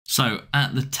So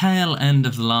at the tail end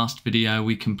of the last video,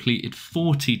 we completed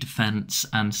 40 defense,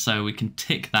 and so we can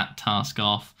tick that task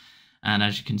off. And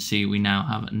as you can see, we now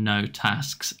have no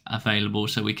tasks available,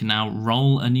 so we can now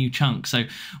roll a new chunk. So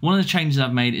one of the changes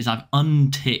I've made is I've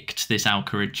unticked this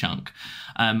Alcarid chunk.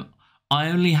 I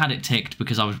only had it ticked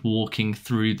because I was walking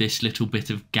through this little bit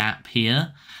of gap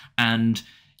here, and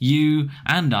you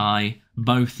and I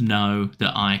both know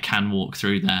that I can walk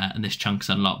through there and this chunk's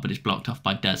unlocked, but it's blocked off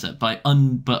by desert. But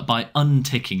by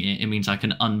unticking it, it means I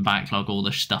can unbacklog all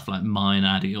the stuff like mine,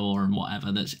 addy ore and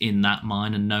whatever that's in that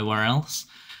mine and nowhere else.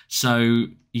 So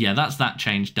yeah, that's that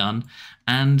change done.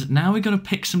 And now we're going to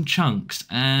pick some chunks,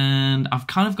 and I've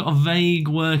kind of got a vague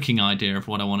working idea of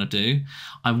what I want to do.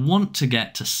 I want to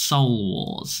get to Soul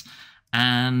Wars,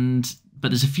 but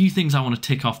there's a few things I want to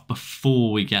tick off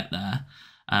before we get there,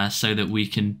 so that we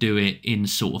can do it in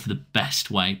sort of the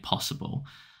best way possible.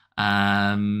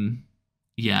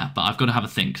 Yeah, but I've got to have a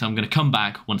think, so I'm going to come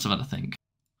back once I've had a think.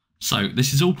 So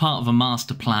this is all part of a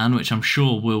master plan, which I'm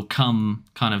sure will come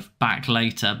kind of back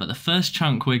later, but the first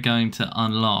chunk we're going to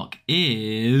unlock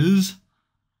is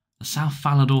the South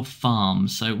Falador Farm.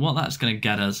 So what that's going to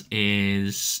get us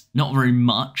is not very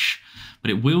much, but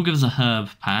it will give us a herb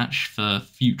patch for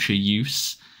future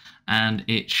use, and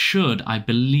it should, I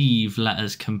believe, let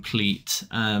us complete,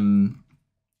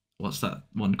 what's that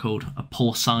one called? A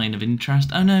Porcine of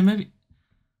Interest? Oh no, maybe...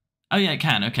 Oh yeah, it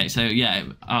can. Okay, so yeah,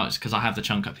 it's because I have the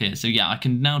chunk up here. So yeah, I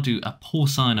can now do a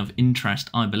Porcine of Interest,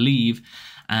 I believe,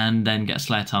 and then get a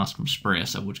Slayer task from Sprea,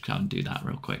 so we'll just go and do that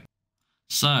real quick.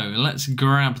 So let's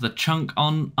grab the chunk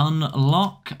on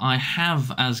unlock. I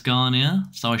have Asgarnia,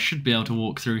 so I should be able to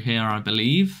walk through here, I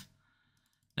believe.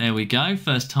 There we go,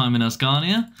 first time in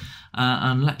Asgarnia.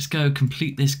 And let's go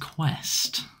complete this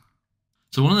quest.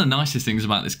 So one of the nicest things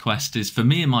about this quest is, for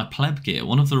me and my pleb gear,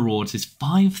 one of the rewards is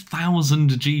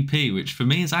 5,000 GP, which for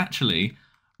me is actually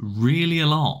really a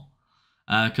lot.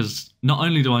 Because not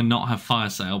only do I not have fire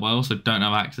sale, but I also don't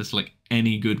have access to like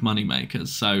any good money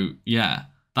makers. So yeah,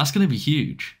 that's going to be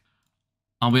huge.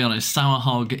 I'll be honest, Sour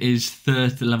Hog is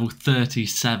level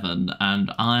 37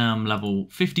 and I am level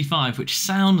 55, which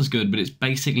sounds good, but it's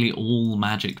basically all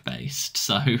magic based.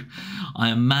 So I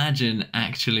imagine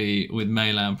actually with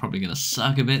melee I'm probably going to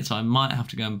suck a bit, so I might have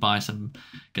to go and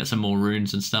get some more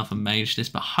runes and stuff and mage this,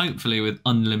 but hopefully with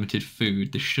unlimited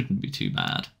food this shouldn't be too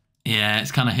bad. Yeah,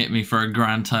 it's kind of hit me for a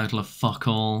grand total of fuck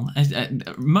all.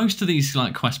 Most of these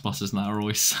like quest bosses now are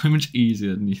always so much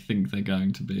easier than you think they're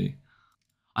going to be.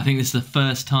 I think this is the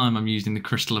first time I'm using the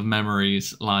Crystal of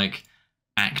Memories, like,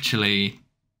 actually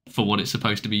for what it's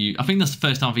supposed to be. I think that's the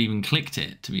first time I've even clicked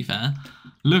it, to be fair.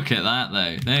 Look at that,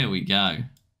 though. There we go.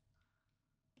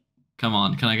 Come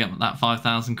on, can I get that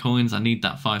 5,000 coins? I need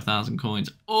that 5,000 coins.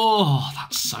 Oh,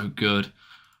 that's so good.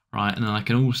 Right, and then I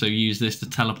can also use this to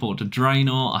teleport to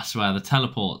Draenor. I swear, the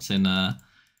teleports in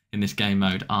this game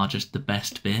mode are just the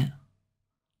best bit.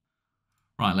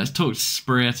 Right, let's talk to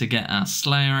Sprea to get our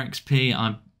Slayer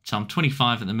XP. So I'm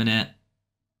 25 at the minute.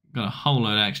 Got a whole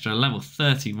load extra, level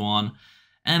 31.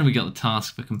 And we got the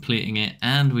task for completing it,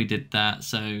 and we did that.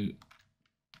 So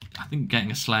I think getting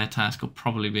a Slayer task will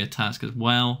probably be a task as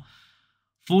well.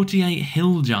 48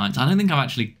 Hill Giants. I don't think I've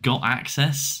actually got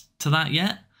access to that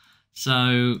yet.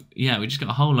 So yeah, we just got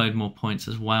a whole load more points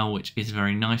as well, which is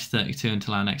very nice. 32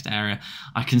 until our next area.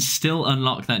 I can still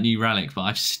unlock that new relic, but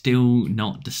I've still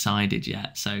not decided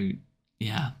yet. So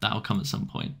yeah, that'll come at some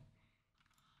point.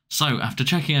 So after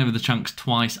checking over the chunks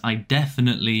twice, I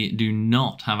definitely do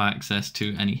not have access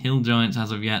to any Hill Giants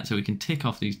as of yet. So we can tick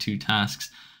off these two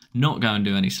tasks, not go and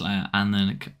do any Slayer, and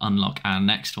then unlock our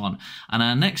next one. And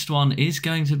our next one is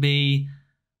going to be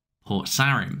Port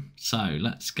Sarim. So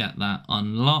let's get that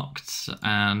unlocked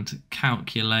and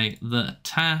calculate the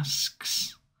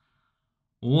tasks.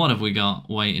 What have we got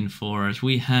waiting for us?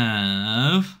 We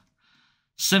have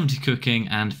 70 cooking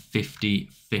and 50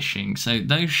 fishing. So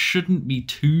those shouldn't be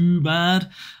too bad.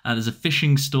 There's a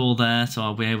fishing store there, so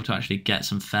I'll be able to actually get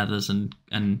some feathers and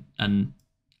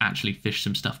actually fish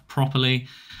some stuff properly.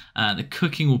 The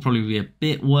cooking will probably be a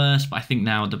bit worse, but I think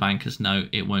now the bankers know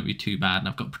it won't be too bad, and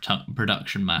I've got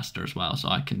production master as well, so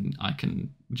I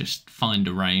can just find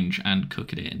a range and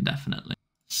cook it indefinitely.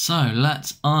 So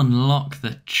let's unlock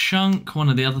the chunk. One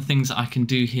of the other things that I can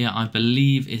do here, I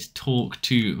believe, is talk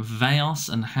to Veos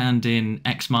and hand in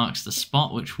X marks the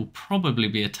spot, which will probably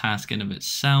be a task in of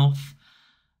itself.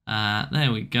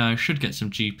 There we go. Should get some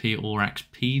GP or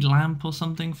XP lamp or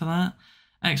something for that.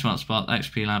 X mark spot,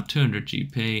 XP lamp, 200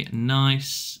 GP.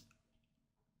 Nice.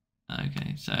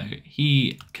 Okay, so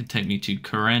he could take me to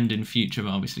Korend in future,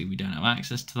 but obviously we don't have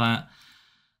access to that.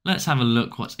 Let's have a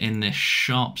look what's in this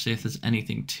shop, see if there's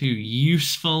anything too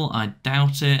useful. I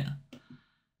doubt it.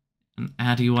 An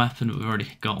Addy weapon, we've already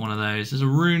got one of those. There's a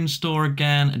rune store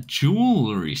again, a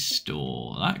jewellery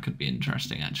store. That could be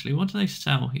interesting, actually. What do they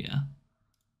sell here?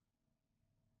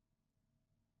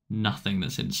 Nothing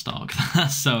that's in stock.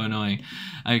 That's so annoying.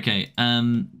 Okay,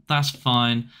 that's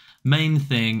fine. Main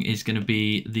thing is going to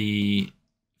be the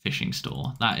fishing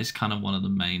store. That is kind of one of the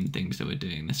main things that we're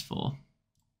doing this for.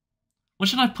 What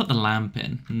should I put the lamp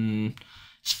in?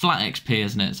 It's flat XP,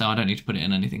 isn't it? So I don't need to put it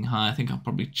in anything high. I think I'll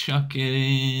probably chuck it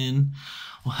in.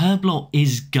 Well, Herblore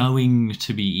is going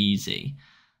to be easy.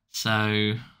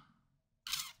 So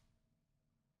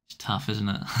it's tough, isn't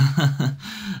it?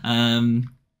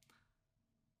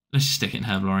 Let's just stick it in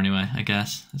Herblore anyway, I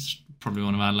guess. It's probably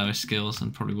one of our lowest skills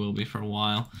and probably will be for a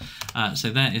while.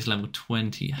 So there is level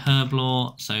 20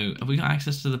 Herblore. So have we got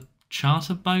access to the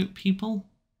charter boat people?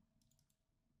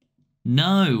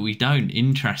 No, we don't.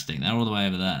 Interesting. They're all the way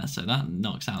over there. So that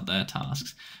knocks out their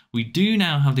tasks. We do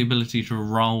now have the ability to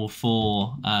roll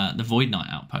for the Void Knight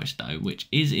outpost, though, which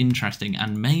is interesting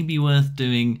and may be worth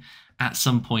doing at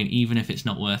some point, even if it's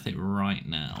not worth it right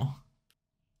now.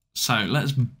 So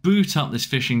let's boot up this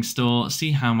fishing store,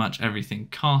 see how much everything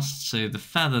costs. So the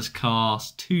feathers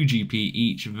cost 2 GP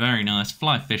each. Very nice.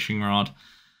 Fly fishing rod,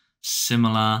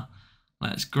 similar.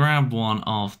 Let's grab one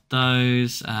of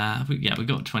those. Yeah, we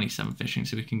got 27 fishing,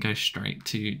 so we can go straight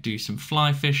to do some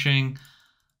fly fishing.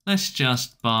 Let's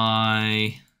just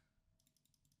buy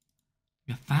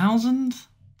 1,000.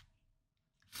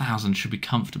 1,000 should be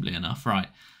comfortably enough, right?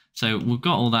 So we've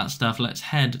got all that stuff. Let's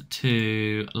head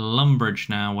to Lumbridge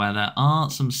now, where there are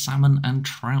some salmon and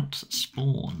trout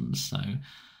spawns. So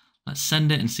let's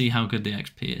send it and see how good the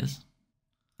XP is.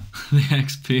 The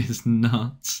XP is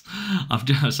nuts.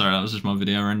 Sorry, that was just my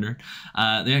video rendering.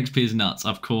 The XP is nuts.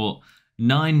 I've caught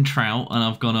 9 trout and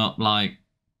I've gone up like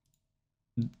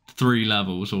 3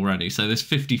 levels already. So this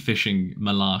 50 fishing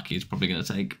malarkey is probably going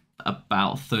to take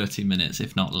about 30 minutes,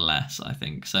 if not less, I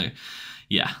think. So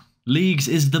yeah, Leagues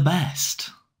is the best.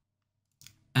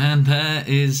 And there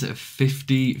is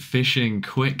 50 fishing,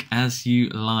 quick as you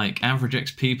like. Average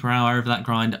XP per hour over that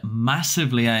grind,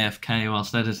 massively AFK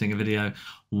whilst editing a video,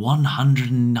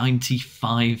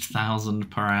 195,000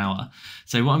 per hour.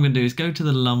 So what I'm going to do is go to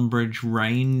the Lumbridge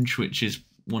range, which is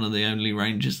one of the only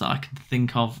ranges that I can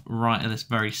think of right at this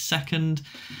very second,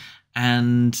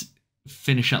 and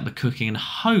finish up the cooking and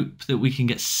hope that we can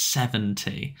get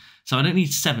 70. So I don't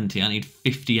need 70, I need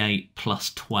 58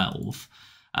 plus 12.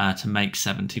 To make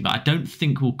 70, but I don't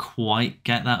think we'll quite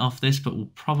get that off this, but we'll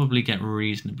probably get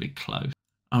reasonably close.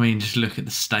 I mean, just look at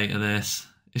the state of this.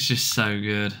 It's just so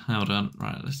good. Hold on.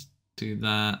 Right, let's do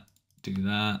that, and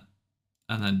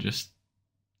then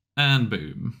and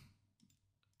boom.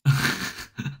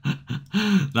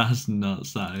 That's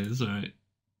nuts, that is, right?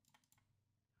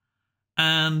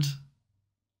 And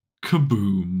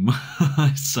kaboom.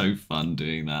 It's so fun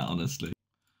doing that, honestly.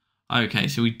 Okay,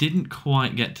 so we didn't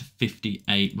quite get to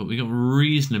 58, but we got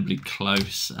reasonably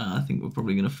close. I think we're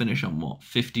probably going to finish on, what,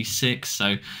 56?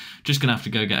 So just going to have to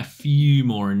go get a few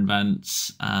more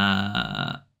invents.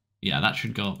 Yeah, that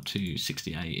should go up to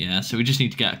 68, yeah. So we just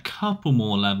need to get a couple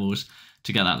more levels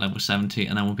to get that level 70,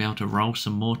 and then we'll be able to roll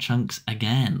some more chunks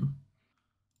again.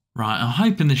 Right, I'm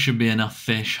hoping this should be enough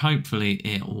fish. Hopefully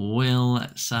it will.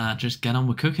 Let's just get on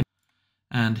with cooking.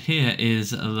 And here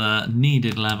is the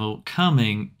needed level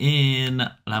coming in,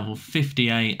 level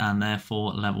 58 and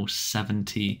therefore level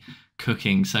 70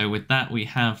 cooking. So with that we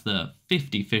have the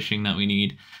 50 fishing that we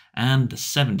need and the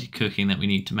 70 cooking that we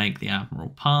need to make the Admiral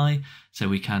Pie. So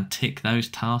we can tick those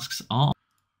tasks off.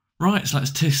 Right, so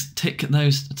let's tick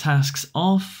those tasks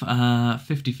off.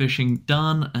 50 fishing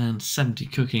done and 70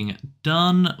 cooking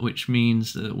done, which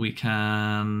means that we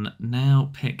can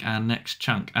now pick our next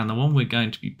chunk. And the one we're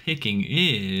going to be picking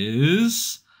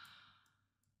is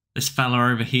this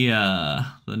fella over here,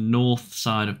 the north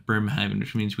side of Brimhaven,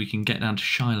 which means we can get down to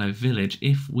Shiloh Village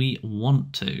if we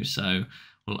want to. So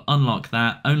we'll unlock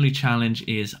that. Only challenge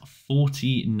is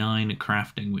 49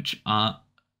 crafting, which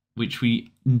we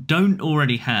don't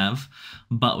already have,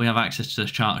 but we have access to the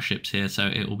charter ships here, so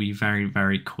it will be very,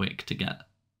 very quick to get.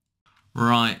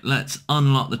 Right, let's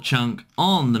unlock the chunk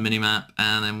on the minimap,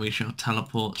 and then we shall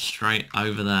teleport straight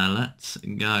over there. Let's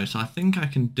go. So I think I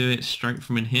can do it straight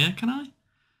from in here, can I?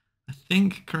 I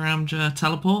think Karamja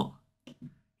teleport?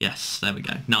 Yes, there we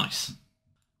go. Nice.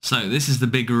 So this is the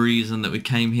big reason that we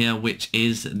came here, which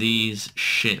is these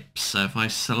ships. So if I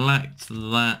select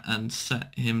that and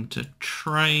set him to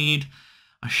trade,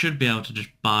 I should be able to just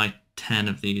buy 10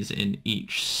 of these in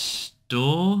each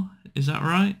store. Is that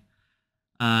right?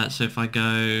 So if I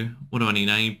go, what do I need?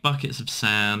 I need buckets of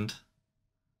sand.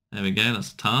 There we go,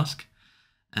 that's a task.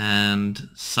 And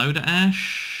soda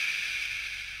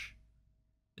ash.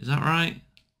 Is that right?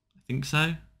 I think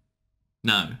so.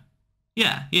 No.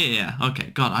 Yeah. Okay,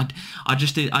 God, I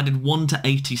did 1 to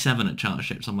 87 at charter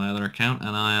ships on my other account,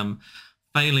 and I am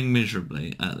failing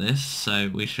miserably at this. So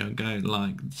we shall go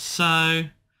like so.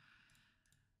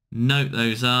 Note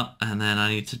those up, and then I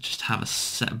need to just have a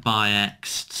set by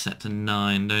X set to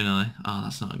 9, don't I? Oh,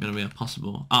 that's not going to be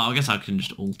possible. Oh, I guess I can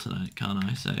just alternate, can't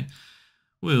I? So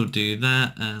we'll do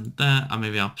that and that. Or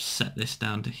maybe I'll set this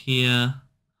down to here.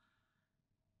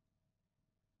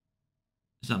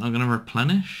 Is that not going to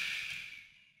replenish?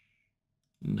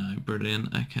 No,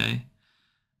 brilliant. Okay.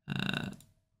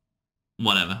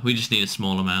 Whatever. We just need a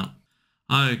small amount.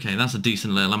 Okay, that's a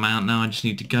decent little amount. Now I just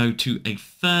need to go to a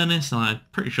furnace. I'm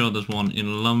pretty sure there's one in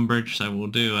Lumbridge, so we'll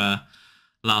do a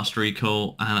last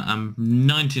recall. And I'm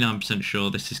 99%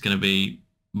 sure this is going to be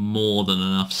more than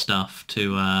enough stuff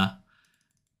to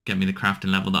get me the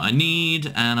crafting level that I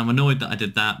need. And I'm annoyed that I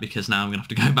did that because now I'm going to have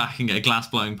to go back and get a glass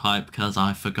blowing pipe because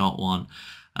I forgot one.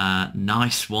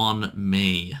 Nice one,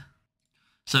 me.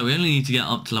 So we only need to get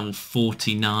up to level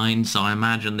 49, so I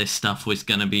imagine this stuff was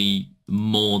going to be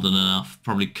more than enough,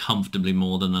 probably comfortably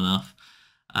more than enough.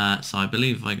 So I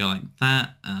believe if I go like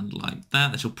that and like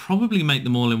that, this will probably make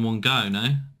them all in one go,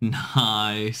 no?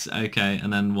 Nice, okay,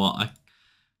 and then what? I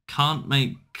can't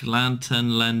make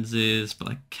lantern lenses, but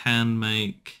I can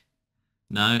make...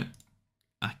 No,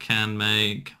 I can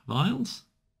make vials?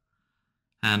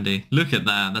 Handy. Look at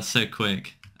that, that's so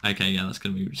quick. Okay, yeah, that's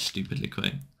going to be stupidly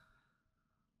quick.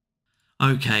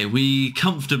 Okay, we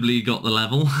comfortably got the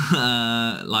level,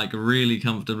 like really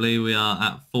comfortably. We are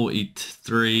at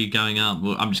 43 going up.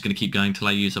 Well, I'm just going to keep going till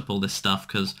I use up all this stuff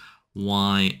because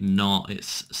why not?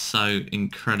 It's so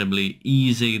incredibly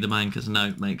easy. The banker's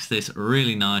note makes this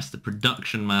really nice. The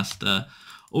production master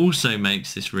also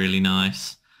makes this really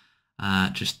nice.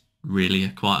 Just really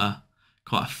quite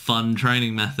a fun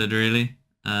training method, really.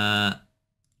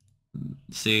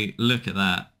 See, look at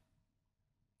that.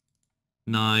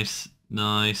 Nice.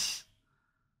 Nice.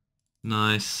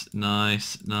 Nice.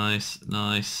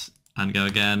 And go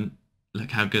again.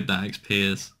 Look how good that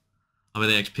XP is. I mean,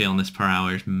 the XP on this per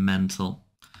hour is mental.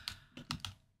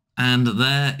 And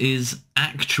there is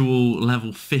actual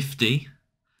level 50.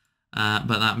 But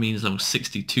that means level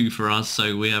 62 for us.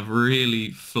 So we have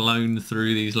really flown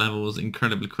through these levels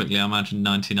incredibly quickly. I imagine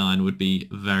 99 would be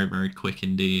very, very quick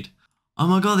indeed. Oh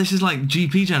my god, this is like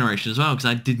GP generation as well, because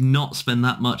I did not spend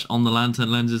that much on the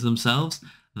lantern lenses themselves.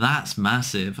 That's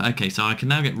massive. Okay, so I can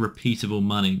now get repeatable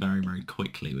money very, very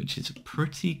quickly, which is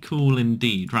pretty cool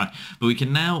indeed. Right, but we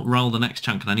can now roll the next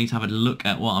chunk, and I need to have a look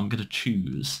at what I'm going to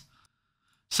choose.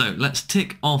 So let's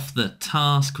tick off the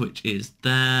task, which is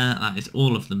there. That is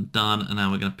all of them done, and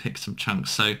now we're going to pick some chunks.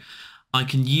 So I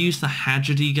can use the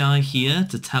Haggerty guy here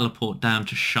to teleport down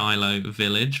to Shiloh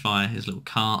Village via his little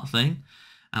cart thing.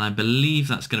 And I believe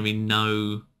that's going to be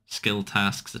no skill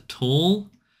tasks at all.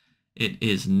 It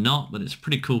is not, but it's a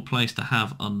pretty cool place to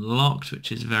have unlocked,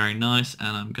 which is very nice.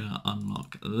 And I'm going to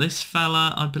unlock this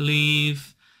fella, I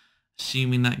believe.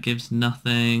 Assuming that gives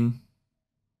nothing.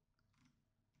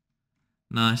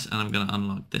 Nice, and I'm going to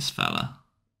unlock this fella,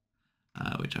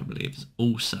 which I believe is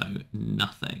also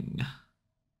nothing.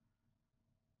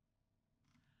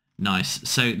 Nice.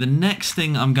 So the next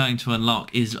thing I'm going to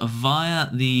unlock is via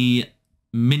the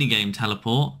minigame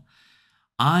teleport.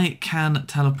 I can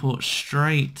teleport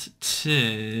straight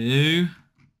to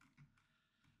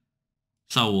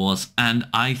Soul Wars, and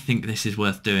I think this is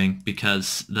worth doing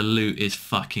because the loot is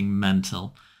fucking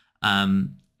mental.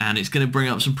 And it's going to bring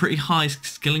up some pretty high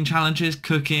skilling challenges: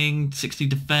 cooking, 60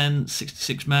 defense,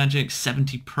 66 magic,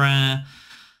 70 prayer,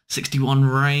 61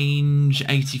 range,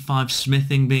 85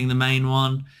 smithing being the main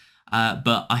one.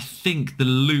 But I think the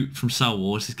loot from Soul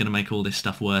Wars is going to make all this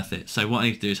stuff worth it. So what I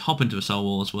need to do is hop into a Soul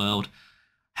Wars world,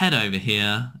 head over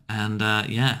here, and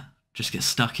yeah, just get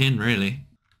stuck in, really.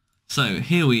 So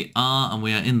here we are, and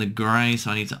we are in the grey,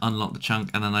 so I need to unlock the chunk,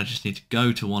 and then I just need to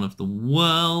go to one of the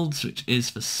worlds, which is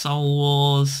for Soul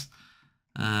Wars.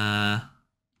 How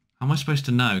am I supposed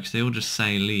to know? Because they all just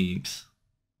say leagues.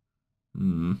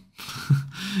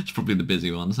 It's probably the busy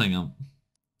ones. Hang on.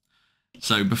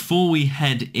 So before we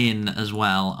head in as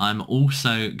well, I'm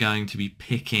also going to be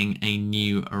picking a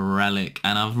new relic.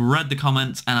 And I've read the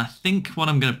comments, and I think what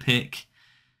I'm going to pick...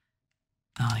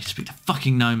 Oh, I need to pick the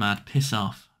fucking Nomad. Piss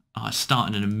off. Oh, it's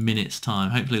starting in a minute's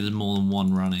time. Hopefully there's more than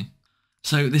one running.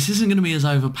 So this isn't going to be as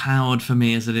overpowered for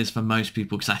me as it is for most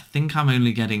people, because I think I'm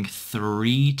only getting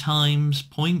 3 times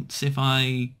points if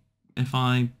I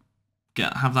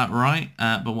have that right.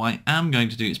 But what I am going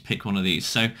to do is pick one of these.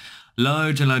 So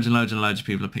loads and loads and loads and loads of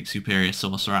people have picked Superior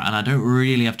Sorcerer, and I don't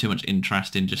really have too much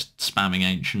interest in just spamming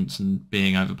Ancients and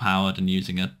being overpowered and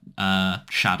using a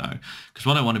Shadow, because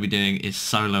what I want to be doing is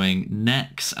soloing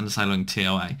Nex and soloing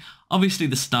TOA. Obviously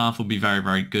the staff will be very,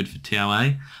 very good for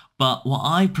TOA, but what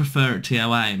I prefer at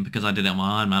TOA, and because I did it on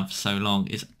my Ironman for so long,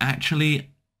 is actually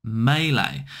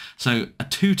melee. So a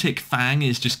 2-tick Fang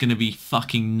is just going to be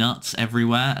fucking nuts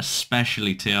everywhere,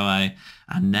 especially TOA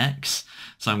and Nex.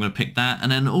 So I'm going to pick that.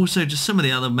 And then also just some of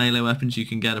the other melee weapons you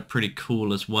can get are pretty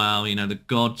cool as well. You know, the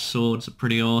God Swords are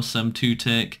pretty awesome,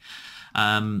 2-tick.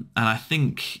 And I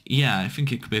think, yeah, I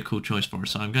think it could be a cool choice for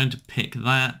us. So I'm going to pick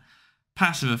that.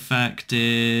 Passive effect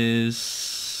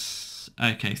is...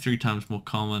 okay, 3 times more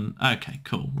common. Okay,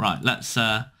 cool. Right, let's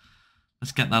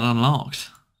get that unlocked.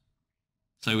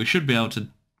 So we should be able to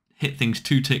hit things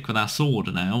 2-tick with our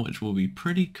sword now, which will be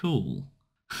pretty cool.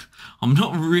 I'm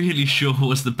not really sure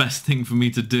what's the best thing for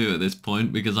me to do at this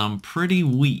point because I'm pretty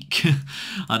weak.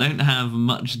 I don't have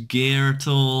much gear at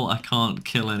all. I can't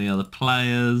kill any other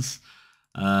players.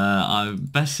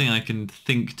 Best thing I can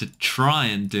think to try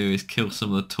and do is kill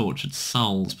some of the tortured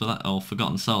souls, but that, or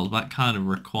forgotten souls. But that kind of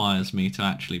requires me to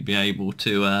actually be able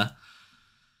to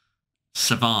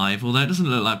survive. Although it doesn't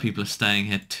look like people are staying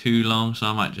here too long, so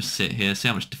I might just sit here, see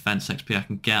how much defense XP I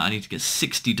can get. I need to get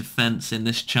 60 defense in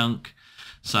this chunk.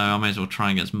 So I may as well try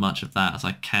and get as much of that as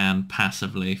I can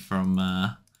passively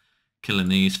from killing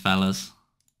these fellas.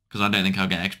 Because I don't think I'll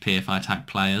get XP if I attack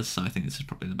players, so I think this is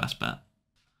probably the best bet.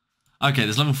 Okay,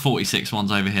 there's level 46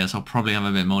 ones over here, so I'll probably have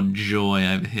a bit more joy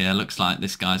over here. Looks like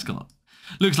this guy's got...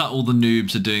 looks like all the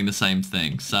noobs are doing the same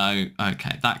thing. So,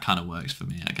 okay, that kind of works for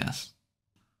me, I guess.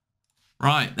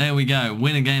 Right, there we go.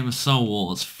 Win a game of Soul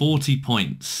Wars, 40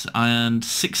 points and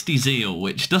 60 zeal,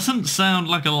 which doesn't sound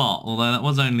like a lot, although that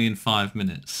was only in 5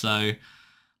 minutes. So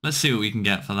let's see what we can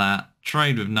get for that.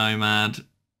 Trade with Nomad.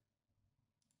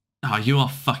 Oh, you are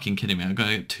fucking kidding me. I've got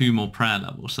to get 2 more prayer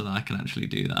levels so that I can actually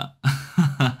do that.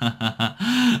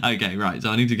 Okay, right, so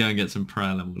I need to go and get some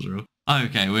prayer levels real.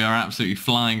 Okay, we are absolutely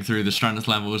flying through the strength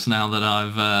levels now that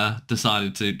I've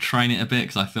decided to train it a bit,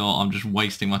 because I thought I'm just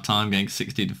wasting my time getting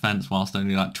 60 defense whilst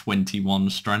only like 21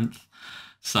 strength.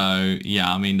 So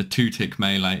yeah, I mean the 2-tick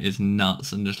melee is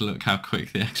nuts, and just look how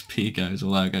quick the XP goes,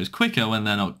 although it goes quicker when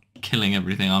they're not killing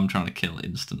everything I'm trying to kill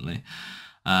instantly.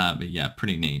 But yeah,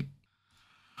 pretty neat.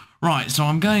 Right, so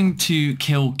I'm going to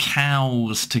kill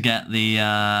cows to get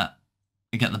the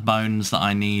bones that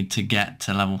I need to get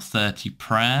to level 30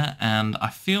 prayer, and I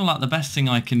feel like the best thing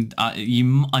I can...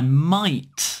 I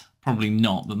might, probably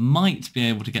not, but might be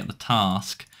able to get the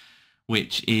task,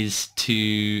 which is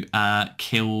to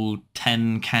kill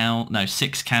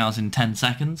 6 cows in 10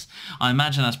 seconds. I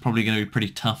imagine that's probably going to be pretty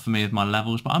tough for me with my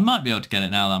levels, but I might be able to get it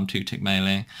now that I'm 2-tick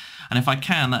meleeing. And if I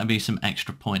can, that would be some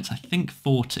extra points. I think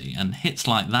 40, and hits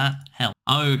like that help.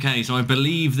 Okay, so I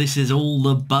believe this is all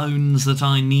the bones that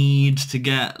I need to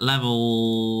get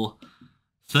level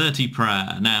 30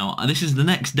 prayer. Now, this is the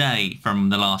next day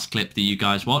from the last clip that you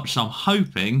guys watched, so I'm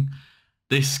hoping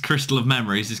this Crystal of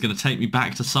Memories is going to take me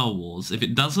back to Soul Wars. If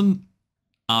it doesn't,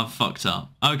 I've fucked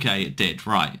up. Okay, it did,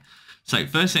 right. So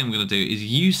first thing I'm going to do is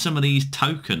use some of these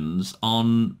tokens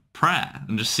on prayer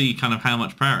and just see kind of how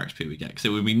much prayer XP we get, because it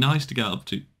would be nice to go up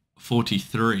to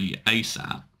 43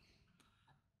 ASAP.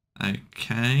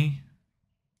 Okay.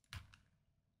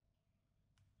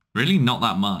 Really? Not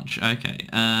that much. Okay.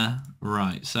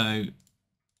 Right, so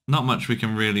not much we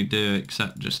can really do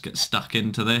except just get stuck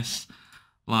into this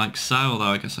like so, although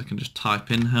I guess I can just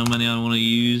type in how many I want to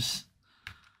use.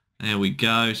 There we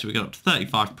go. So we got up to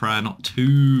 35 prayer, not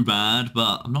too bad,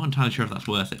 but I'm not entirely sure if that's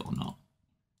worth it or not.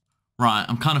 Right,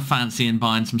 I'm kind of fancying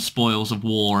buying some spoils of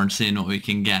war and seeing what we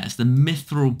can get. It's the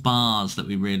mithril bars that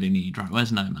we really need. Right,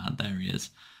 where's Nomad? There he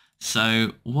is.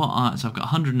 So so I've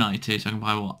got 192, so I can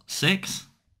buy what? 6?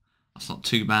 That's not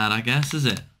too bad, I guess, is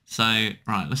it? So,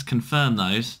 right, let's confirm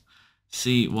those.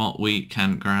 See what we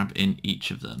can grab in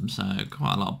each of them. So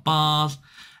quite a lot of bars.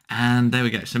 And there we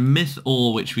go. So myth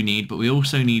ore, which we need, but we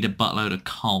also need a buttload of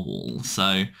coal.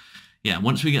 So yeah,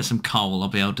 once we get some coal, I'll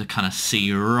be able to kind of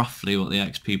see roughly what the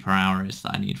XP per hour is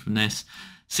that I need from this.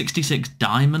 66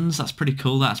 diamonds, that's pretty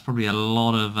cool. That's probably a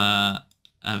lot of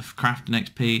crafting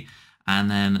XP.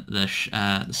 And then the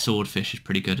swordfish is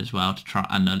pretty good as well to try,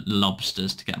 and the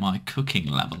lobsters to get my cooking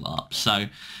level up. So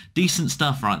decent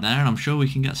stuff right there, and I'm sure we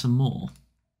can get some more.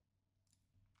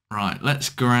 Right, let's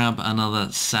grab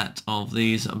another set of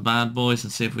these bad boys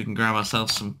and see if we can grab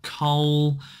ourselves some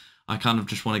coal. I kind of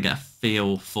just want to get a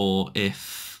feel for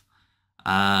if...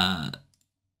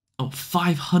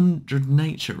 500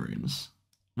 nature runes.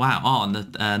 Wow. Oh, and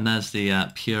there's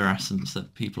the pure essence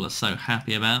that people are so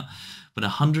happy about. But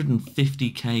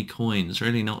 150k coins,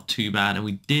 really not too bad. And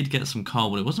we did get some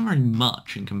coal, but it wasn't very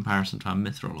much in comparison to our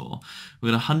mithril ore. We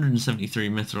got 173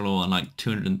 mithril ore and like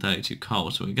 232 coal,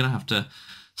 so we're going to have to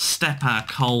step our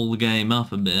coal game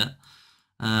up a bit.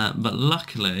 But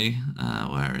luckily,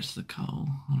 where is the coal?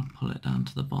 I want to pull it down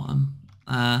to the bottom.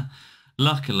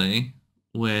 Luckily,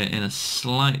 we're in a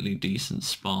slightly decent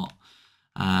spot.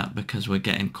 Because we're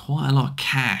getting quite a lot of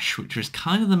cash, which was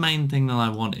kind of the main thing that I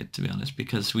wanted, to be honest,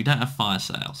 because we don't have fire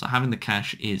sale, so having the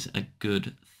cash is a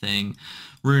good thing.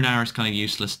 Rune arrow is kind of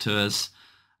useless to us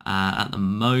at the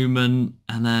moment,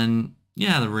 and then,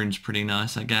 yeah, the rune's pretty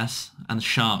nice, I guess, and the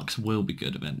sharks will be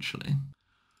good eventually.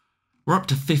 We're up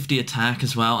to 50 attack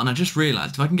as well, and I just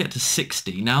realised if I can get to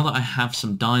 60, now that I have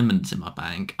some diamonds in my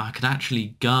bank, I could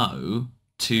actually go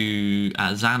to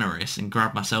Xanaris and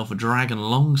grab myself a dragon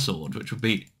longsword, which would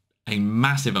be a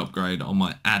massive upgrade on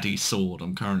my Addy sword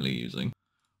I'm currently using.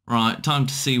 Right, time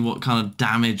to see what kind of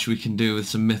damage we can do with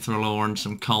some mithril ore and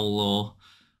some coal ore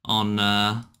on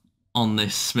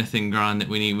this smithing grind that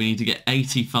we need. We need to get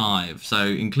 85, so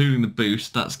including the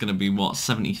boost, that's going to be, what,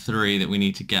 73 that we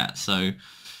need to get, so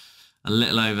a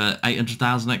little over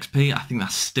 800,000 XP. I think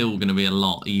that's still going to be a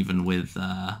lot, even with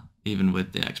the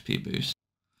XP boost.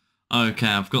 Okay,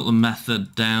 I've got the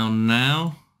method down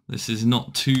now. This is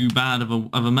not too bad of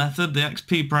a method. The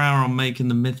XP per hour on making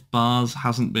the myth bars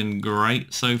hasn't been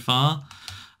great so far,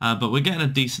 but we're getting a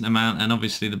decent amount, and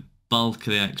obviously the bulk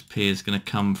of the XP is going to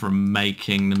come from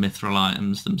making the mithril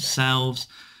items themselves.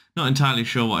 Not entirely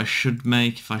sure what I should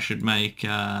make, if I should make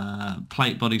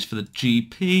plate bodies for the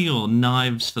GP or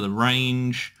knives for the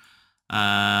range,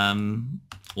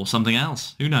 or something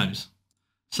else. Who knows?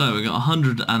 So we've got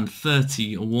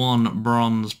 131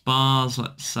 bronze bars.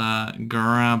 Let's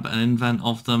grab an invent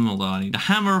of them, although I need a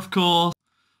hammer, of course.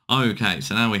 Okay,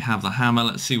 so now we have the hammer.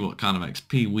 Let's see what kind of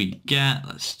XP we get.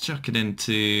 Let's chuck it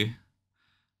into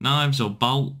knives or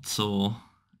bolts or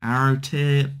arrow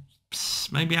tips.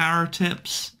 Maybe arrow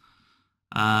tips.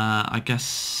 I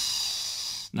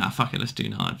guess... Nah, fuck it, let's do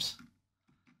knives.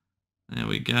 There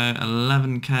we go,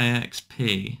 11k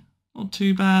XP. Not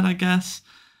too bad, I guess.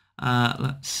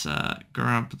 Let's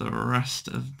grab the rest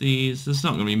of these. There's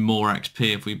not going to be more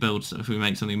XP if we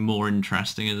make something more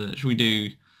interesting, is it? Should we do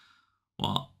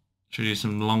what? Should we do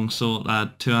some long sword,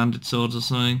 two-handed swords or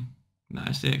something? No,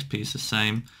 it's the XP is the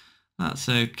same. That's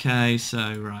okay.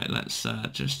 So right, let's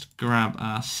just grab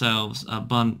ourselves a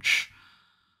bunch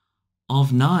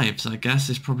of knives. I guess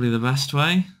is probably the best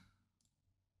way.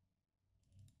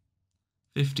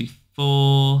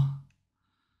 54.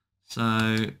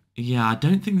 So yeah, I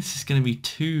don't think this is going to be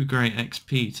too great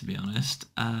XP, to be honest,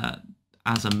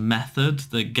 as a method,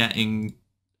 the getting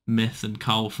myth and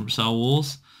coal from Soul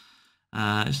Wars.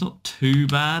 It's not too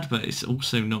bad, but it's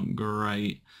also not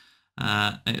great.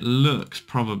 It looks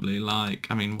probably like,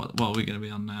 I mean, what are we going to be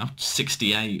on now?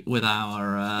 68 with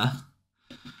our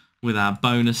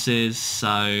bonuses.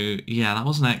 So yeah, that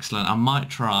wasn't excellent. I might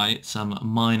try some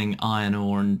mining iron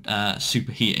ore and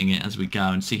superheating it as we go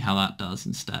and see how that does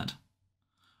instead.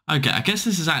 Okay, I guess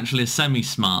this is actually a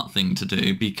semi-smart thing to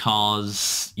do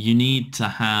because you need to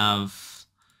have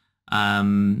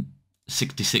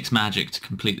 66 magic to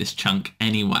complete this chunk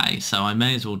anyway, so I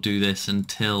may as well do this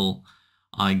until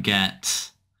I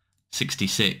get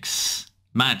 66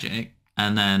 magic,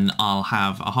 and then I'll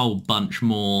have a whole bunch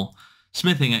more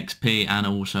smithing XP and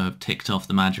also have ticked off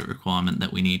the magic requirement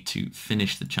that we need to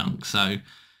finish the chunk. So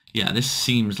yeah, this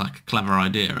seems like a clever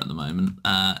idea at the moment.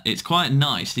 It's quite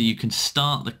nice that you can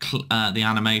start the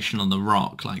animation on the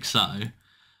rock like so,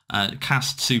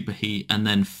 cast superheat and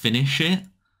then finish it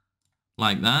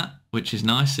like that, which is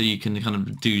nice. So you can kind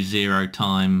of do 0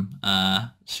 time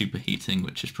superheating,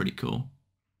 which is pretty cool.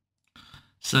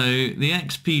 So the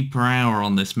XP per hour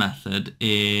on this method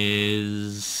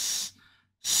is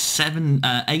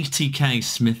 80k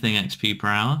smithing XP per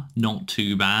hour, not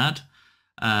too bad.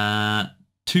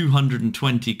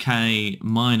 220k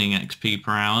mining XP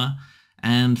per hour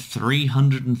and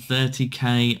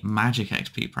 330k magic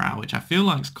XP per hour, which I feel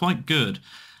like is quite good.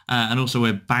 And also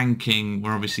we're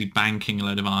obviously banking a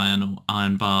load of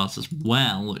iron bars as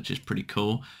well, which is pretty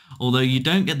cool. Although you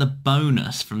don't get the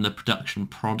bonus from the production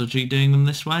prodigy doing them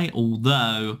this way,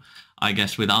 although I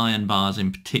guess with iron bars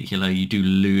in particular, you do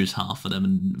lose half of them,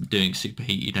 and doing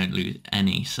superheat, you don't lose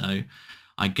any. So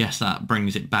I guess that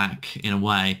brings it back in a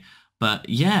way. But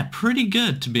yeah, pretty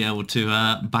good to be able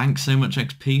to bank so much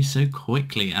XP so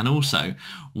quickly. And also,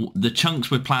 the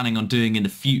chunks we're planning on doing in the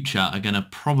future are going to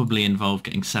probably involve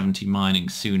getting 70 mining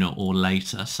sooner or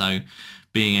later. So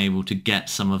being able to get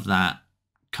some of that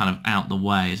kind of out the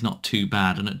way is not too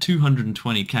bad. And at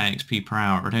 220k XP per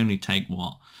hour, it would only take,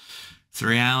 what,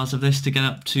 3 hours of this to get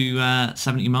up to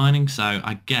 70 mining? So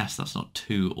I guess that's not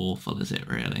too awful, is it,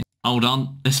 really? Hold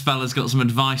on, this fella's got some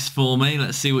advice for me.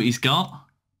 Let's see what he's got.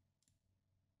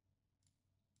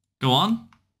 Go on.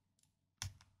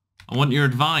 I want your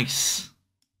advice.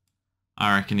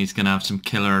 I reckon he's going to have some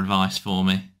killer advice for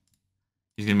me.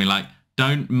 He's going to be like,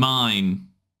 don't mine.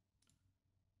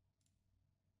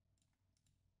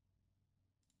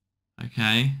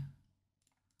 Okay.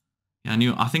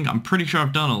 Yeah, I'm pretty sure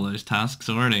I've done all those tasks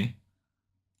already.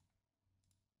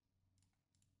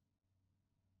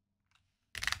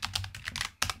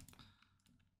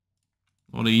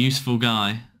 What a useful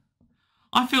guy.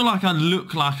 I feel like I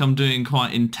look like I'm doing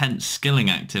quite intense skilling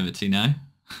activity now.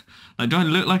 Like, do I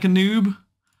look like a noob?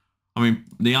 I mean,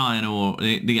 the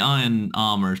iron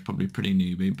armor is probably pretty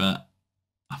newbie, but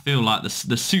I feel like the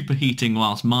superheating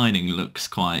whilst mining looks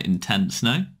quite intense,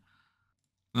 no?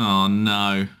 Oh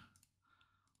no.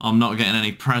 I'm not getting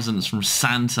any presents from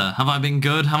Santa. Have I been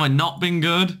good? Have I not been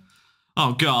good?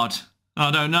 Oh god.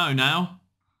 I don't know now.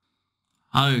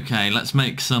 Okay, let's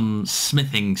make some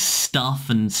smithing stuff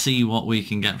and see what we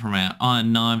can get from it.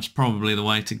 Iron knives, probably the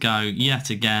way to go yet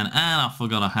again. And I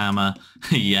forgot a hammer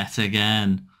yet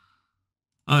again.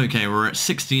 Okay, we're at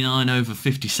 69 over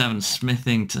 57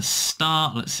 smithing to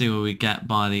start. Let's see what we get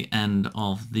by the end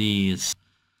of these.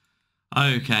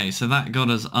 Okay, so that got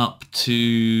us up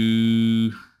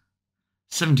to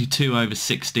 72 over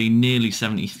 60, nearly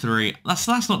 73. That's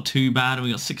not too bad. We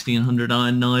got 1600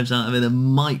 iron knives out of it. That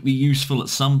might be useful at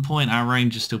some point. Our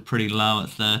range is still pretty low at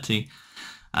 30.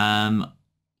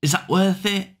 Is that worth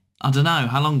it? I don't know.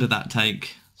 How long did that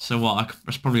take? So what?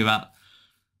 It's probably about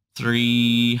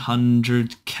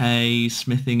 300k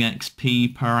smithing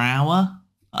XP per hour.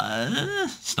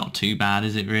 It's not too bad,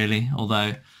 is it really?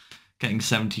 Although getting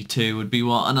 72 would be,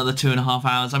 what, another 2.5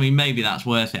 hours? I mean, maybe that's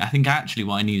worth it. I think actually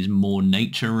what I need is more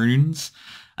nature runes,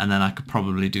 and then I could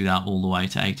probably do that all the way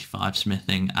to 85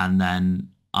 smithing, and then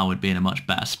I would be in a much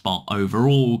better spot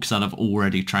overall, because I'd have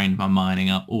already trained my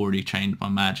mining up, already trained my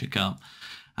magic up,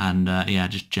 and yeah,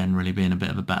 just generally be in a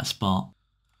bit of a better spot.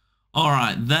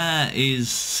 Alright, there is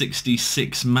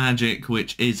 66 magic,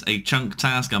 which is a chunk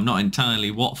task. I'm not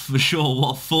entirely sure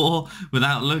what for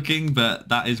without looking, but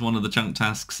that is one of the chunk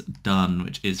tasks done,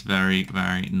 which is very,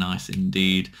 very nice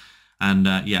indeed. And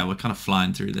yeah, we're kind of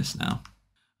flying through this now.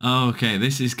 Okay,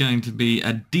 this is going to be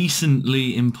a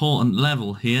decently important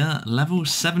level here. Level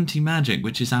 70 magic,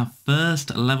 which is our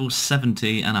first level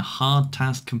 70 and a hard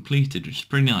task completed, which is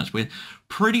pretty nice. We're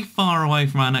pretty far away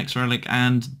from our next relic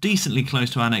and decently close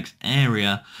to our next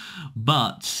area,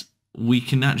 but we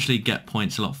can actually get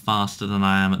points a lot faster than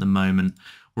I am at the moment.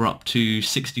 We're up to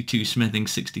 62 smithing,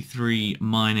 63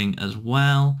 mining as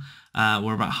well.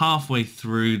 We're about halfway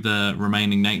through the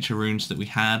remaining nature runes that we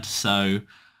had, so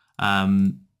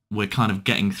we're kind of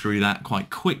getting through that quite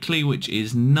quickly, which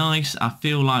is nice. I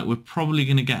feel like we're probably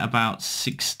going to get about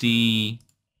 70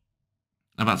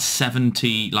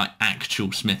 like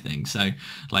actual smithing, so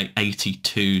like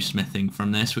 82 smithing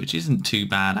from this, which isn't too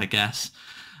bad, I guess.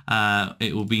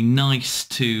 It will be nice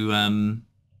to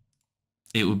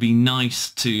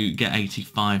get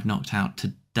 85 knocked out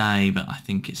today, but I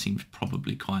think it seems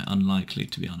probably quite unlikely,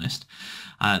 to be honest.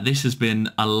 This has been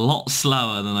a lot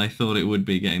slower than I thought it would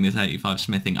be, getting this 85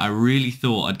 smithing. I really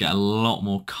thought I'd get a lot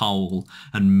more coal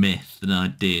and myth than I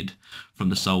did from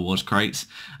the Soul Wars crates,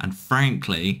 and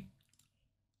frankly,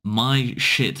 my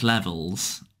shit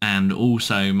levels and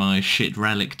also my shit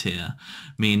relic tier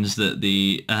means that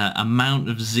the amount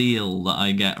of zeal that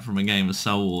I get from a game of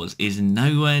Soul Wars is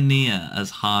nowhere near as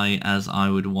high as I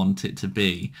would want it to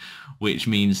be, which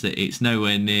means that it's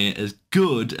nowhere near as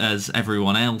good as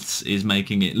everyone else is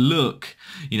making it look.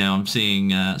 You know, I'm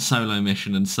seeing solo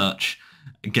mission and such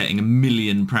getting 1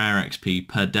 million prayer XP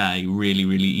per day really,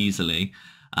 really easily.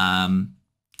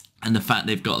 And the fact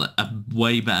they've got a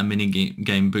way better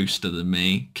mini-game booster than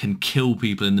me, can kill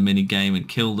people in the mini-game and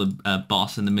kill the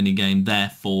boss in the mini-game,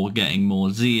 therefore getting more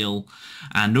zeal.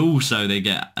 And also they've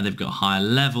got higher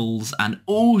levels, and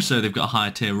also they've got a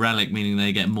higher tier relic, meaning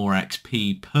they get more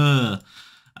XP per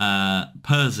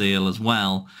zeal as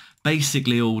well.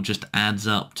 Basically all just adds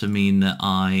up to mean that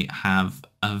I have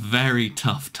a very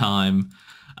tough time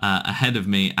ahead of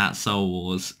me at Soul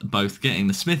Wars, both getting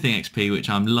the smithing XP, which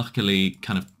I'm luckily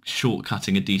kind of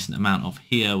shortcutting a decent amount of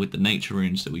here with the nature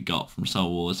runes that we got from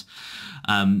Soul Wars,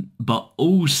 but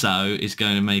also is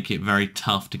going to make it very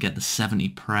tough to get the 70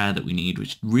 prayer that we need,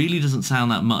 which really doesn't sound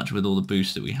that much with all the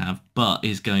boosts that we have, but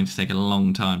is going to take a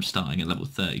long time starting at level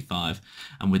 35,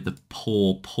 and with the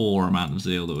poor amount of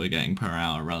zeal that we're getting per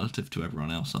hour relative to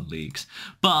everyone else on leagues.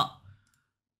 But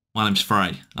my name's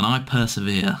Fray, and I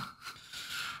persevere.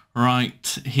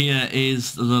 Right, here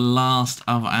is the last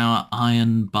of our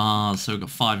iron bars. So we've got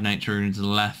 5 nature runes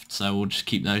left, so we'll just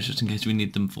keep those just in case we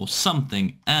need them for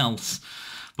something else.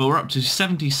 But we're up to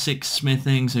 76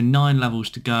 smithing, so 9 levels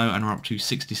to go, and we're up to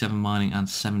 67 mining and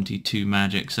 72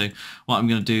 magic. So what I'm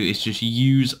going to do is just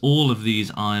use all of these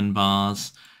iron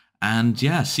bars and,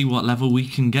 yeah, see what level we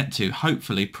can get to.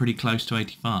 Hopefully pretty close to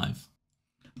 85.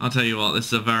 I'll tell you what, this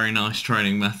is a very nice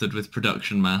training method with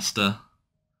Production Master.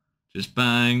 Just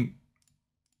bang,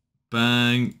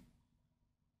 bang,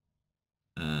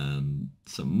 and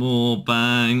some more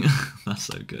bang. That's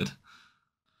so good.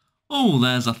 Oh,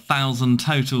 there's 1,000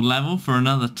 total level for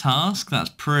another task. That's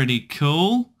pretty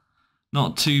cool.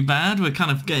 Not too bad. We're kind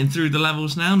of getting through the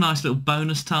levels now. Nice little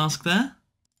bonus task there.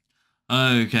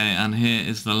 Okay, and here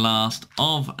is the last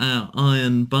of our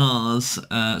iron bars.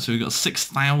 So we've got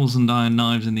 6,000 iron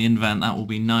knives in the invent. That will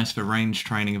be nice for range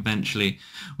training eventually.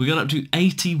 We got up to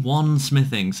 81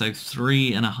 smithing, so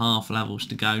 3.5 levels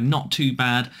to go. Not too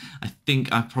bad. I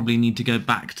think I probably need to go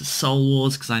back to Soul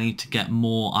Wars because I need to get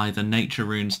more either nature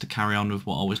runes to carry on with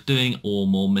what I was doing or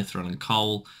more mithril and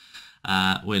coal.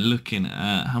 We're looking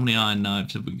at how many iron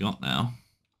knives have we got now?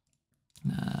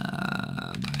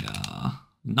 They are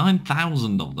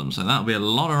 9,000 of them, so that'll be a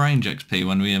lot of range XP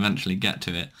when we eventually get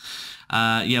to it.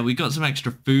 Yeah, we got some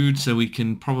extra food, so we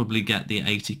can probably get the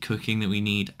 80 cooking that we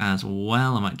need as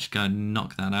well. I might just go and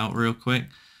knock that out real quick.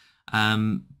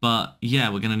 But yeah,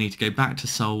 we're going to need to go back to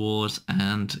Soul Wars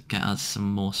and get us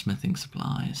some more smithing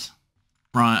supplies.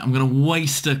 Right, I'm going to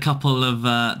waste a couple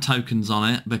of tokens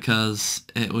on it because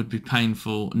it would be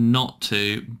painful not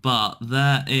to, but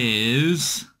there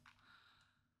is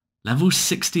level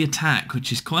 60 attack,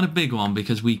 which is quite a big one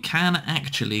because we can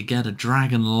actually get a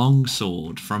dragon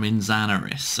longsword from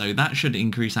Inzanaris, so that should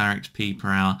increase our XP per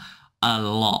hour a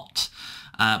lot.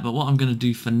 But what I'm going to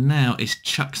do for now is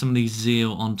chuck some of these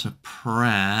zeal onto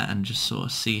prayer and just sort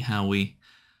of see how we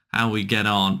get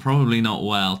on. Probably not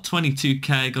well.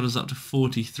 22k got us up to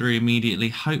 43 immediately.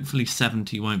 Hopefully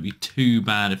 70 won't be too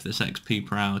bad if this XP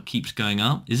per hour keeps going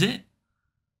up. Is it?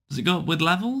 Does it go up with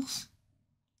levels?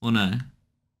 Or no?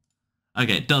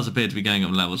 Okay, it does appear to be going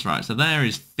up levels, right. So there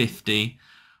is 50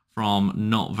 from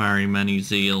not very many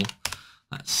zeal.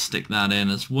 Let's stick that in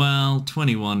as well.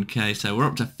 21k, so we're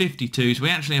up to 52. So we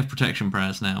actually have protection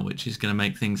prayers now, which is going to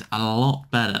make things a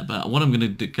lot better. But what I'm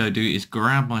going to go do is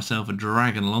grab myself a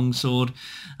dragon longsword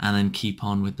and then keep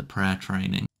on with the prayer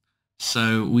training.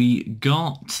 So we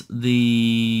got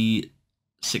the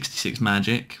 66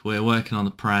 magic. We're working on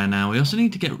the prayer now. We also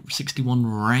need to get 61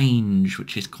 range,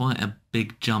 which is quite a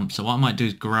big jump. So what I might do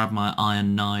is grab my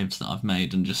iron knives that I've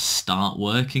made and just start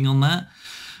working on that.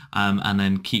 And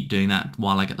then keep doing that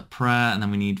while I get the prayer. And then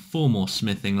we need 4 more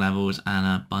smithing levels and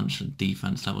a bunch of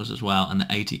defense levels as well. And the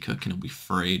 80 cooking will be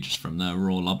free just from the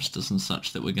raw lobsters and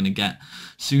such that we're going to get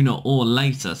sooner or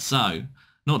later. So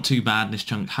not too bad. This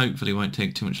chunk hopefully won't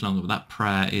take too much longer, but that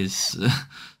prayer is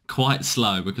quite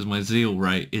slow because my zeal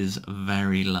rate is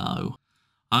very low.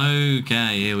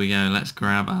 Okay, here we go. Let's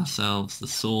grab ourselves the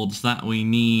swords that we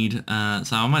need. So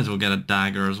I might as well get a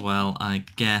dagger as well, I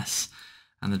guess.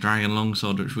 And the dragon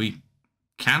longsword, which we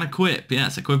can equip.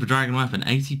 Yes, equip a dragon weapon.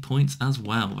 80 points as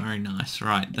well. Very nice.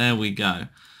 Right, there we go.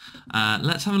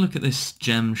 Let's have a look at this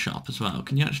gem shop as well.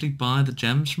 Can you actually buy the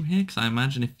gems from here? Because I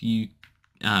imagine if you...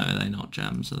 Oh, they're not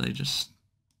gems. Are they just...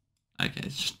 Okay,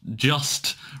 it's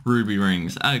just ruby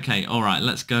rings. Okay, alright,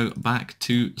 let's go back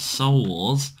to Soul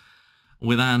Wars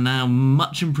with our now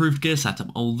much improved gear setup.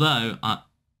 Although,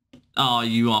 oh,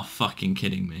 you are fucking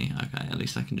kidding me. Okay, at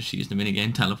least I can just use the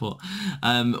minigame teleport.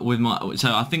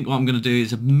 So I think what I'm going to do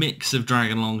is a mix of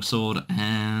dragon longsword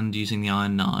and using the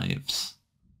iron knives.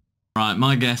 Right,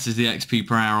 my guess is the XP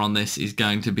per hour on this is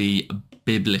going to be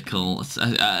biblical,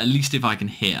 at least if I can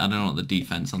hit. I don't know what the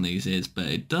defense on these is, but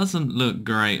it doesn't look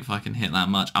great if I can hit that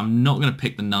much. I'm not going to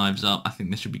pick the knives up. I think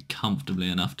this should be comfortably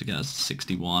enough to get us to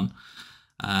 61.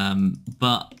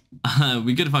 But it would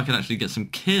be good if I could actually get some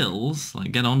kills,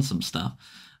 like get on some stuff.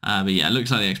 But yeah, it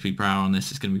looks like the XP per hour on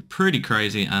this is going to be pretty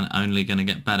crazy and only going to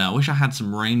get better. I wish I had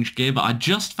some range gear, but I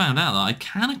just found out that I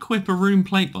can equip a rune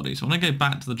plate body. So when I go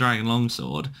back to the dragon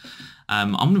longsword,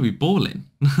 I'm going to be balling.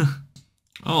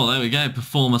 Oh, there we go.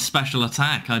 Perform a special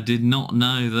attack. I did not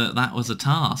know that that was a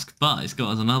task, but it's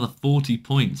got us another 40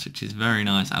 points, which is very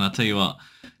nice. And I'll tell you what,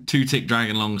 2-tick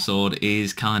Dragon Longsword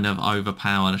is kind of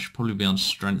overpowered. I should probably be on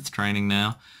strength training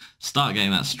now. Start getting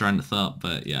that strength up,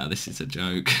 but yeah, this is a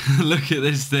joke. Look at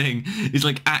this thing. It's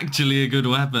like actually a good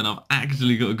weapon. I've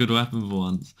actually got a good weapon for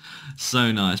once.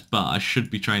 So nice, but I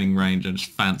should be training range. I just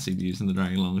fancied using the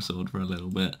Dragon Longsword for a little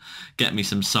bit. Get me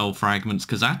some soul fragments,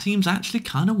 because our team's actually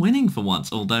kind of winning for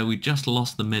once, although we just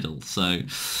lost the middle, so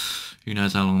who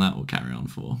knows how long that will carry on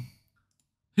for.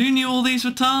 Who knew all these were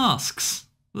tasks?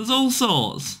 There's all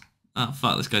sorts. Oh,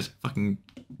 fuck, this guy's fucking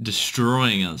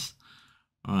destroying us.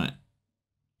 Alright.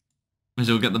 May as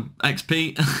well get the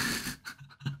XP.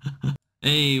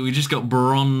 Hey, we just got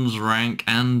bronze rank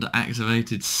and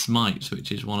activated smite,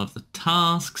 which is one of the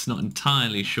tasks. Not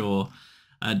entirely sure.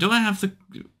 Do I have the...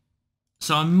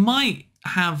 So I might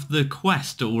have the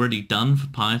quest already done for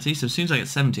piety. So as soon as I get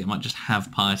 70, I might just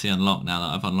have piety unlocked now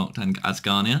that I've unlocked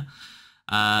Asgarnia.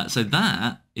 So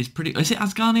that is pretty... Is it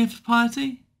Asgarnia for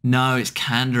piety? No, it's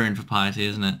Kandarin for piety,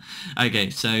 isn't it?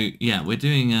 Okay, so yeah, we're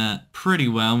doing pretty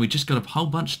well. We just got a whole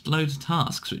loads of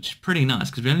tasks, which is pretty nice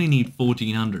because we only need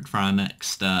 1400 for our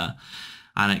next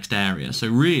area. So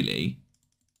really,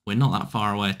 we're not that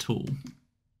far away at all.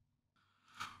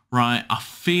 Right, I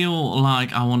feel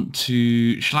like I want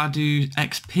to... Shall I do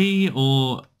XP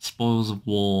or Spoils of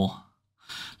War?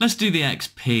 Let's do the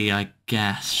XP, I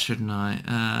guess, shouldn't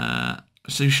I?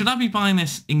 So should I be buying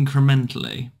this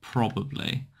incrementally?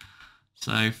 Probably.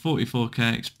 So 44k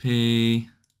XP.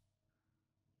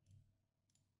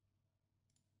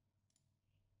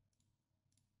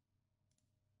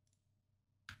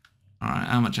 Alright,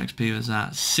 how much XP was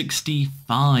that?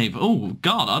 65. Oh,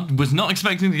 God, I was not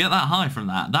expecting to get that high from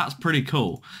that. That's pretty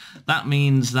cool. That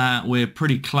means that we're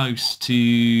pretty close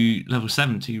to level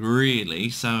 70, really.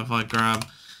 So if I grab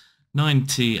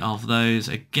 90 of those,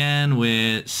 again,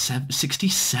 we're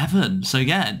 67. So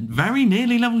yeah, very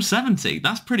nearly level 70.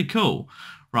 That's pretty cool.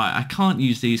 Right, I can't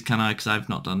use these, can I? Because I've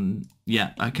not done...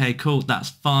 Yeah, okay, cool. That's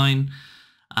fine.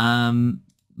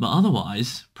 But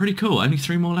otherwise, pretty cool. Only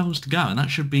 3 more levels to go, and that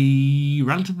should be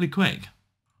relatively quick.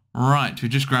 Right, we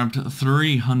just grabbed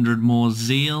 300 more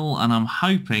zeal, and I'm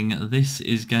hoping this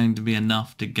is going to be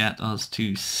enough to get us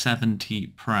to 70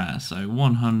 prayer. So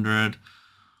 100,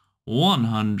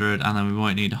 100, and then we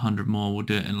won't need 100 more. We'll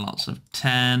do it in lots of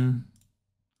 10.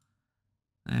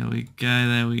 There we go,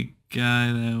 there we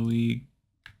go, there we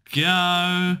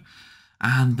go.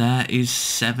 And there is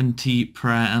 70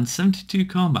 prayer and 72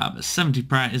 combat, but 70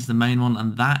 prayer is the main one,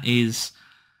 and that is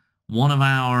one of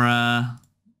our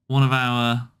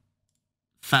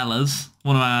fellas,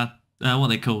 one of our what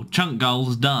they call chunk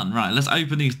goals done. Right, let's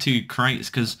open these 2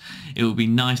 crates because it would be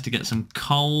nice to get some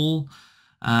coal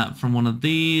from one of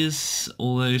these,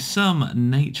 although some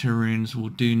nature runes will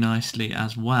do nicely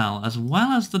as well as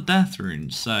the death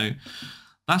runes. So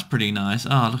that's pretty nice.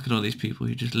 Oh, look at all these people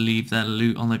who just leave their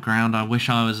loot on the ground. I wish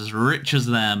I was as rich as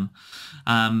them.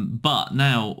 But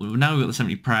now we've got the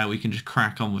 70 prayer, we can just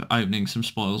crack on with opening some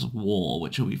spoils of war,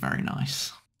 which will be very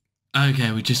nice.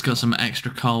 Okay, we just got some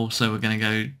extra coal, so we're going to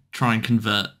go try and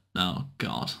convert... Oh,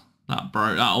 God. That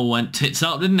all went tits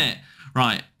up, didn't it?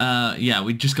 Right, yeah,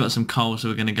 we just got some coal, so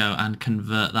we're going to go and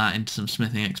convert that into some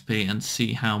smithing XP and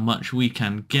see how much we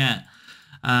can get.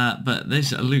 But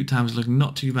this loot tab is looking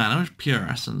not too bad. How much pure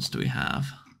essence do we have?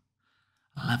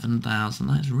 11,000.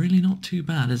 That's really not too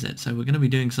bad, is it? So we're going to be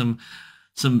doing some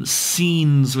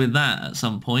scenes with that at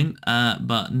some point,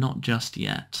 but not just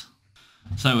yet.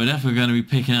 So we're definitely going to be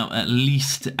picking up at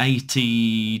least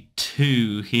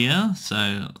 82 here.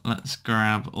 So let's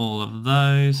grab all of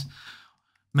those.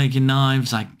 Making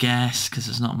knives, I guess, because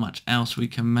there's not much else we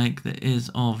can make that is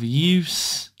of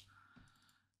use.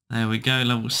 There we go,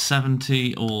 level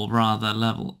 70, or rather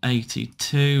level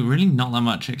 82. Really not that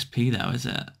much XP though, is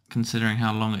it? Considering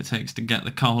how long it takes to get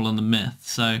the coal and the myth.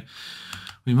 So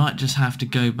we might just have to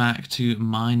go back to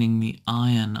mining the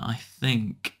iron, I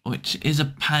think, which is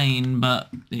a pain, but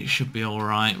it should be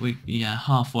alright. Yeah,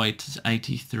 halfway to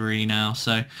 83 now,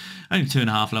 so only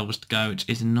 2.5 levels to go, which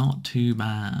is not too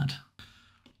bad.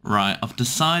 Right, I've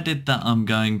decided that I'm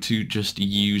going to just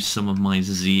use some of my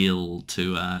zeal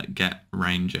to get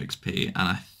range XP, and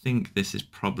I think this is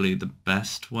probably the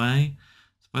best way.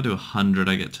 So if I do 100,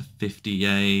 I get to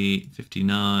 58,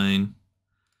 59,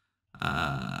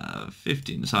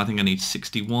 15, so I think I need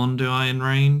 61, do I, in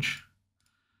range?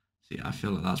 So yeah, I feel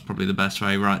like that's probably the best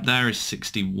way. Right, there is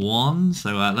 61,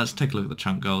 so let's take a look at the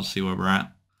chunk goals, see where we're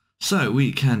at. So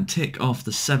we can tick off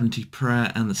the 70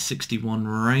 prayer and the 61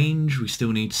 range. We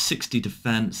still need 60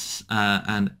 defense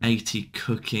and 80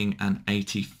 cooking and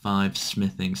 85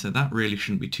 smithing. So that really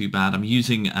shouldn't be too bad. I'm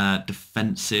using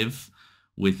defensive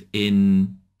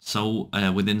within Soul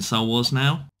Wars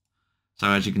now. So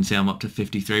as you can see, I'm up to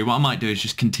 53. What I might do is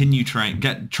just continue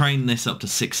train this up to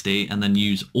 60 and then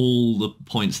use all the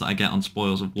points that I get on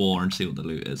Spoils of War and see what the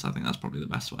loot is. I think that's probably the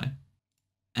best way.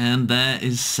 And there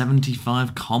is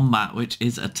 75 combat, which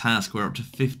is a task. We're up to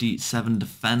 57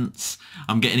 defense.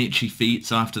 I'm getting itchy feet,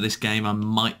 so after this game I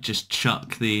might just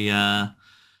chuck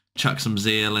some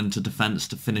zeal into defense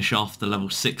to finish off the level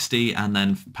 60 and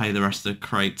then pay the rest of the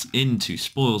crates into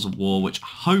Spoils of War, which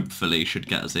hopefully should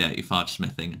get us the 85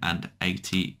 smithing and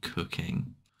 80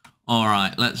 cooking.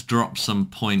 Alright, let's drop some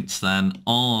points then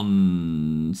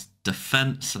on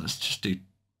defense. Let's just do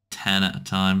 10 at a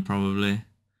time probably.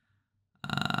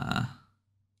 How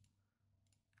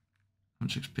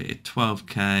much XP?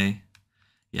 12k.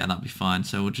 Yeah, that'd be fine.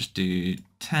 So we'll just do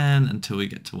 10 until we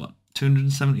get to what?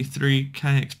 273k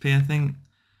XP, I think.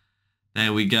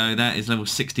 There we go. That is level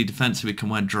 60 defense. So we can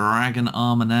wear dragon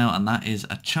armor now, and that is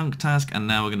a chunk task. And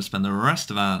now we're going to spend the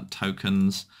rest of our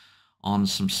tokens on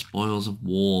some Spoils of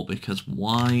War, because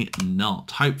why not?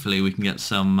 Hopefully we can get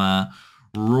some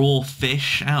raw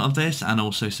fish out of this, and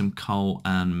also some coal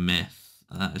and myth.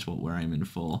 That is what we're aiming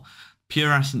for.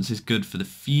 Pure essence is good for the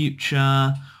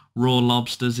future. Raw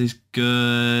lobsters is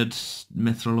good.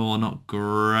 Mithril ore, not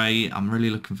great. I'm really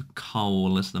looking for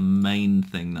coal as the main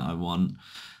thing that I want.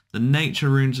 The nature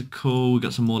runes are cool. We've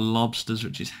got some more lobsters,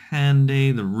 which is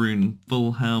handy. The rune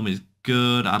full helm is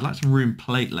good. I'd like some rune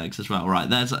plate legs as well. Right,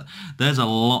 there's a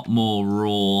lot more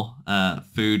raw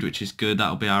food, which is good.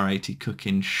 That'll be our 80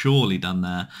 cooking surely done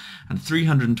there. And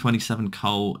 327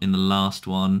 coal in the last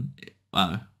one.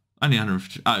 Oh, only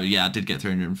 150. Oh yeah, I did get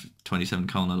 327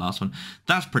 coal in the last one.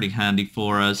 That's pretty handy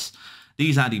for us.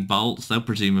 These addy bolts, they'll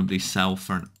presumably sell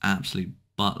for an absolute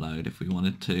buttload if we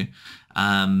wanted to.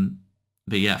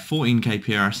 But yeah, 14k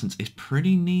pure essence is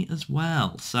pretty neat as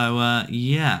well. So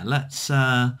yeah, let's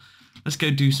go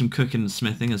do some cooking and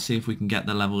smithing and see if we can get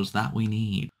the levels that we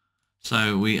need.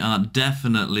 So we are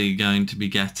definitely going to be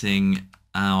getting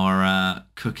our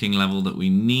cooking level that we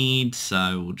need.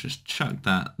 So we'll just chuck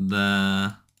that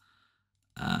there.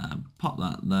 Pop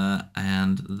that there,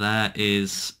 and there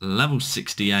is level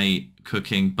 68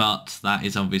 cooking, but that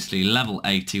is obviously level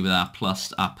 80 with our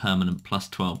permanent plus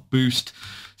 12 boost,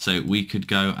 so we could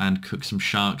go and cook some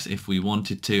sharks if we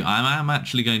wanted to. I am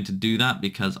actually going to do that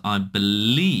because I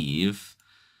believe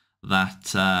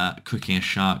that cooking a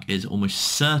shark is almost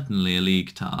certainly a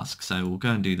league task, so we'll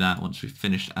go and do that once we've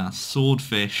finished our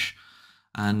swordfish.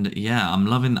 And yeah, I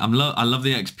love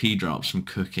the XP drops from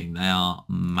cooking. They are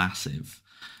massive.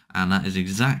 And that is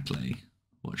exactly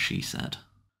what she said.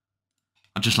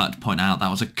 I'd just like to point out that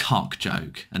was a cock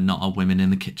joke and not a women in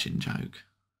the kitchen joke.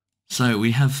 So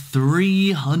we have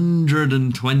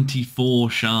 324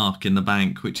 shark in the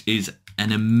bank, which is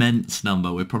an immense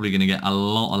number. We're probably going to get a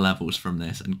lot of levels from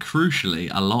this, and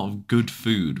crucially, a lot of good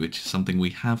food, which is something we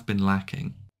have been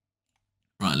lacking.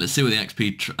 Right, let's see what the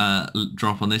XP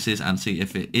drop on this is and see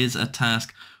if it is a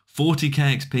task.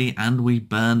 40k XP, and we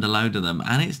burned a load of them,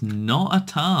 and it's not a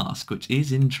task, which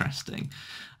is interesting.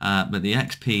 But the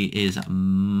XP is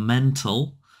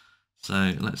mental,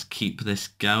 so let's keep this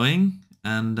going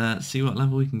and see what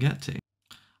level we can get to.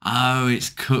 Oh, it's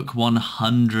cook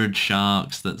 100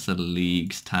 sharks. That's a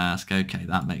league's task. Okay,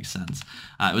 that makes sense.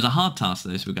 It was a hard task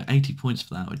though, so we got 80 points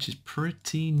for that, which is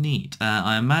pretty neat.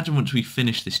 I imagine once we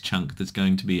finish this chunk, there's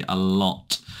going to be a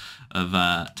lot of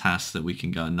tasks that we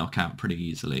can go and knock out pretty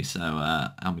easily. So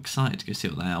I'm excited to go see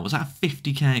what they are. Was that a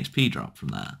 50k XP drop from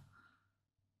there?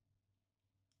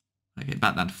 Okay,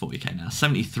 back down to 40k now.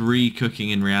 73 cooking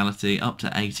in reality, up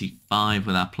to 85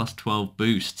 with our plus 12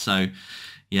 boost. So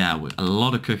yeah, a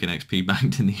lot of cooking XP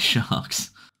banked in these sharks.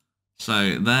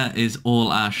 So there is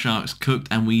all our sharks cooked,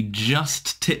 and we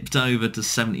just tipped over to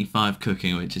 75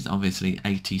 cooking, which is obviously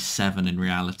 87 in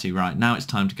reality. Right, now it's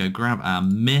time to go grab our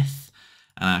myth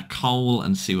and our coal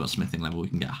and see what smithing level we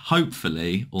can get.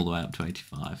 Hopefully all the way up to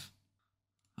 85.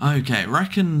 Okay,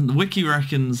 Wiki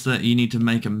reckons that you need to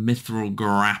make a mithril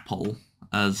grapple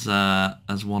as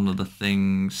one of the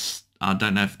things. I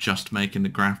don't know if just making the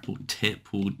grapple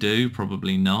tip will do,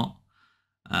 probably not.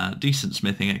 Decent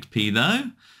smithing XP though.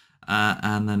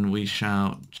 And then we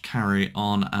shall carry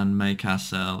on and make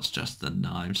ourselves just the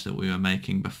knives that we were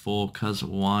making before, because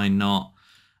why not?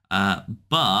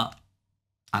 But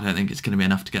I don't think it's going to be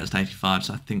enough to get us to 85,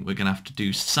 so I think we're going to have to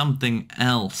do something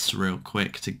else real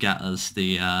quick to get us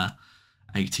the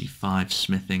 85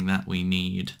 smithing that we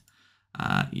need.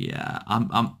 Yeah,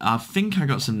 I think I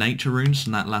got some nature runes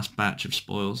from that last batch of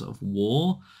Spoils of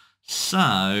War. So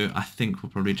I think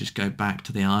we'll probably just go back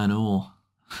to the iron ore.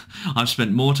 I've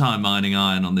spent more time mining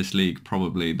iron on this league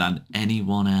probably than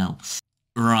anyone else.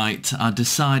 Right, I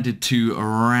decided to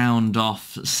round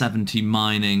off 70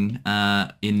 mining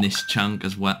in this chunk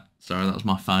as well. Sorry, that was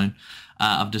my phone.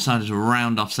 I've decided to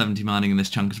round off 70 mining in this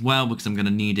chunk as well because I'm going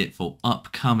to need it for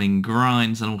upcoming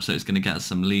grinds, and also it's going to get us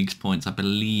some leagues points, I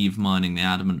believe, mining the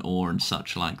adamant ore and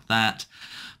such like that.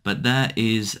 But there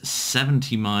is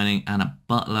 70 mining and a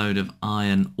buttload of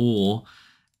iron ore.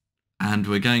 And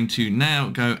we're going to now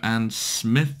go and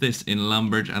smith this in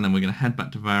Lumbridge, and then we're going to head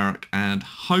back to Varrock and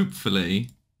hopefully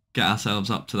get ourselves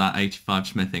up to that 85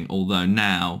 smithing. Although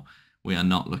now we are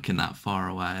not looking that far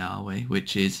away, are we?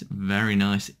 Which is very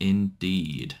nice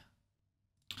indeed.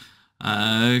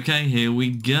 Okay, here we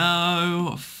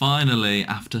go. Finally,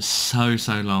 after so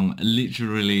long,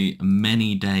 literally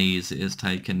many days it has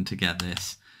taken to get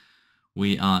this.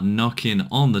 We are knocking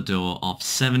on the door of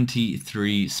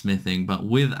 73 smithing, but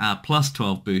with our plus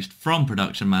 12 boost from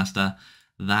Production Master,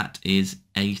 that is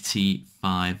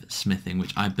 85 smithing,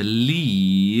 which I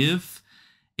believe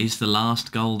is the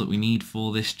last goal that we need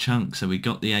for this chunk. So we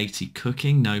got the 80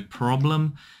 cooking, no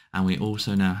problem, and we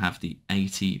also now have the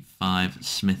 85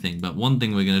 smithing. But one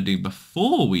thing we're going to do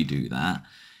before we do that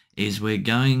is we're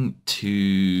going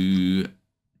to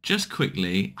just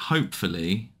quickly,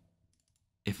 hopefully,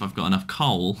 if I've got enough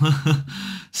coal,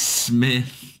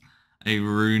 smith a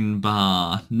rune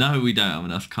bar. No, we don't have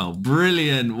enough coal.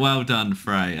 Brilliant. Well done,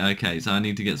 Fray. Okay, so I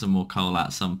need to get some more coal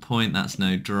at some point. That's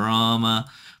no drama.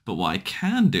 But what I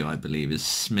can do, I believe, is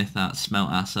smelt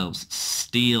ourselves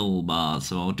steel bars.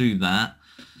 So I'll do that,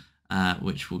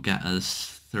 which will get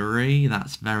us 3.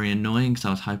 That's very annoying because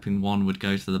I was hoping 1 would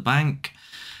go to the bank.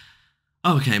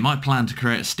 Okay, my plan to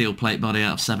create a steel plate body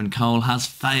out of 7 coal has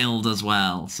failed as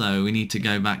well, so we need to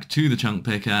go back to the chunk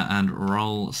picker and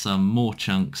roll some more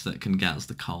chunks that can get us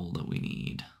the coal that we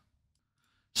need.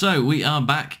 So we are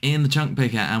back in the chunk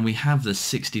picker and we have the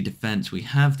 60 defense, we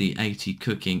have the 80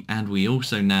 cooking, and we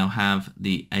also now have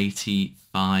the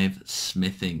 85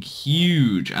 smithing.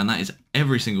 Huge, and that is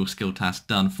every single skill task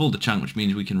done for the chunk, which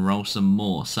means we can roll some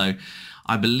more. So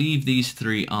I believe these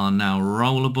 3 are now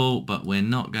rollable, but we're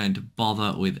not going to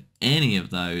bother with any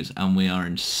of those, and we are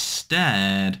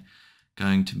instead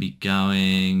going to be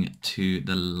going to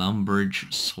the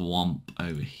Lumbridge swamp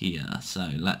over here.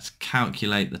 So let's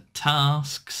calculate the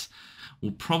tasks.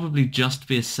 Will probably just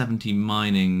be a 70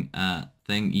 mining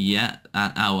thing. Yeah,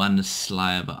 oh, and a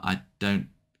Slayer, but I don't...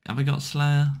 Have I got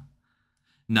Slayer?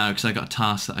 No, because I got a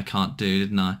task that I can't do,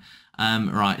 didn't I?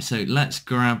 Right, so let's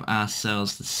grab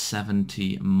ourselves the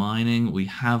 70 mining. We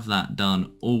have that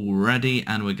done already,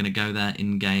 and we're going to go there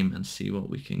in-game and see what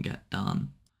we can get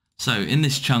done. So in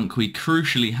this chunk, we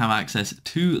crucially have access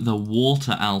to the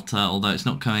water altar, although it's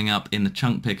not coming up in the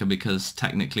chunk picker because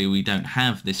technically we don't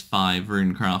have this 5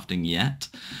 rune crafting yet.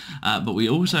 But we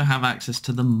also have access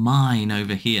to the mine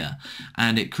over here,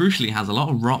 and it crucially has a lot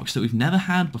of rocks that we've never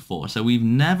had before. So we've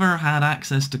never had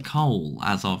access to coal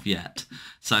as of yet.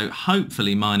 So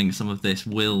hopefully mining some of this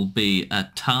will be a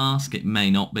task. It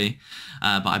may not be,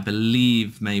 but I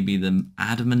believe maybe the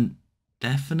adamant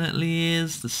definitely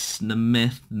is, the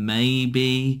myth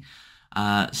maybe,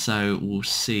 so we'll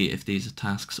see if these are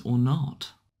tasks or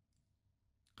not.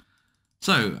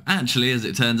 So actually, as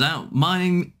it turns out,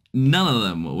 mining, none of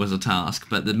them was a task,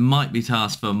 but there might be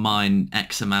tasks for mine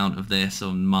X amount of this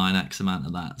or mine X amount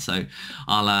of that. So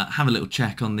I'll have a little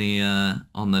check on the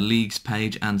leagues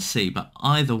page and see, but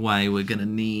either way we're going to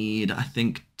need, I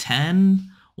think,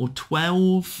 10 or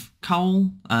 12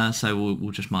 coal, so we'll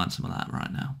just mine some of that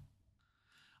right now.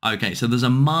 Okay, so there's a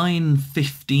mine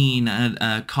 15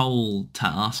 coal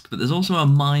task, but there's also a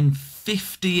mine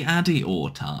 50 addy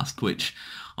ore task, which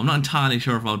I'm not entirely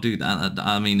sure if I'll do that.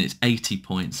 I mean, it's 80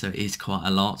 points, so it is quite a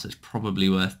lot, so it's probably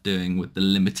worth doing with the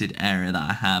limited area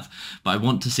that I have. But I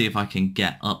want to see if I can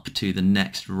get up to the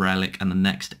next relic and the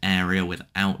next area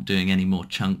without doing any more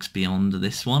chunks beyond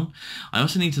this one. I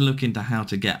also need to look into how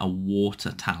to get a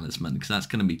water talisman, because that's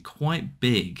going to be quite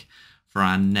big for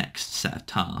our next set of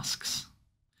tasks.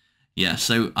 Yeah,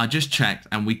 so I just checked,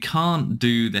 and we can't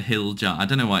do the hill giant. I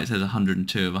don't know why it says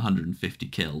 102 of 150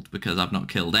 killed, because I've not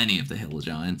killed any of the hill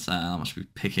giants. I must be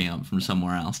picking up from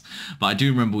somewhere else. But I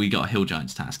do remember we got a hill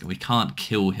giants task, and we can't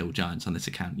kill hill giants on this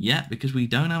account yet because we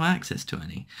don't have access to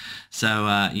any.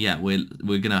 So yeah, we're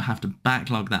going to have to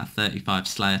backlog that 35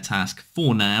 Slayer task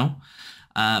for now.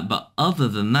 But other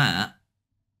than that,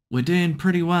 we're doing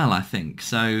pretty well, I think.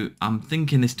 So I'm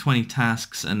thinking this 20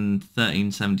 tasks and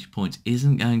 1370 points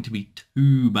isn't going to be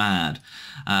too bad.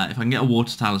 If I can get a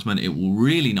water talisman, it will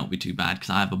really not be too bad because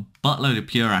I have a buttload of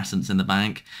pure essence in the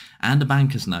bank and a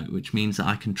banker's note, which means that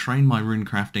I can train my rune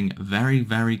crafting very,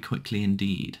 very quickly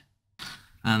indeed.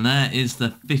 And there is the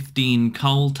 15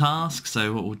 coal task.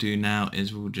 So what we'll do now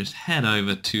is we'll just head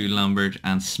over to Lumbridge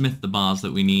and smith the bars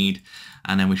that we need.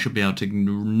 And then we should be able to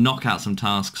knock out some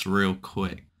tasks real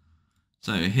quick.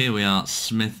 So here we are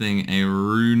smithing a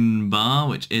rune bar,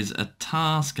 which is a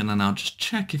task. And then I'll just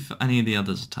check if any of the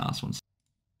others are tasks.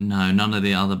 No, none of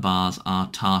the other bars are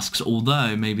tasks.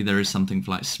 Although maybe there is something for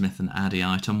like smith and addy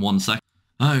item. 1 second.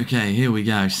 Okay, here we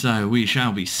go. So we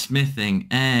shall be smithing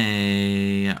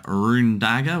a rune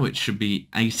dagger, which should be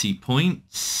 80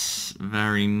 points.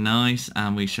 Very nice.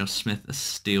 And we shall smith a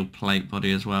steel plate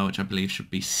body as well, which I believe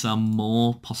should be some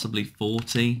more, possibly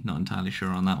 40. Not entirely sure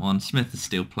on that one. Smith the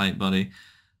steel plate body.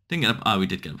 Didn't get a, oh, we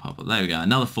did get a pop-up. There we go.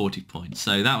 Another 40 points.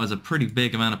 So that was a pretty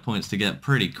big amount of points to get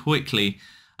pretty quickly.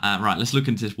 Right, let's look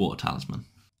into this water talisman.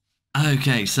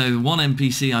 Okay, so one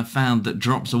NPC I found that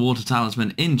drops a water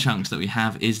talisman in chunks that we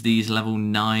have is these level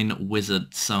 9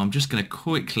 wizards. So I'm just going to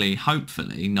quickly,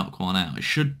 hopefully, knock one out. It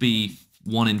should be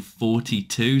 1 in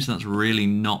 42, so that's really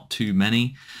not too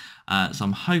many. So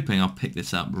I'm hoping I'll pick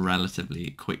this up relatively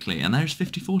quickly. And there's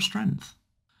 54 strength.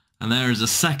 And there is a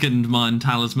second mine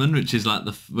talisman, which is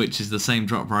the same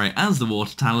drop rate as the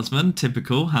water talisman.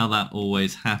 Typical, how that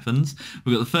always happens.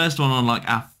 We've got the first one on like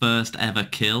our first ever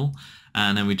kill.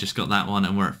 And then we just got that one,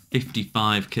 and we're at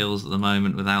 55 kills at the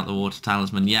moment without the water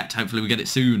talisman yet. Hopefully we get it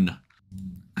soon.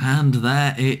 And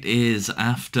there it is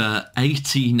after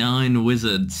 89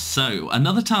 wizards. So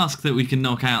another task that we can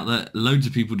knock out that loads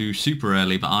of people do super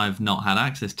early, but I've not had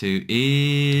access to,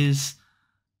 is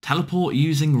teleport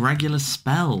using regular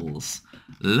spells.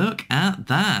 Look at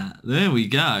that. There we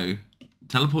go.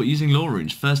 Teleport using law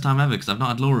runes. First time ever, because I've not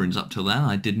had law runes up till then.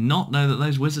 I did not know that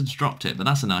those wizards dropped it, but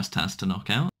that's a nice task to knock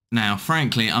out. Now,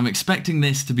 frankly, I'm expecting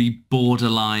this to be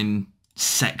borderline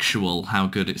sexual, how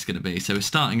good it's going to be. So we're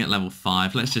starting at level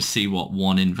 5. Let's just see what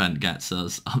one invent gets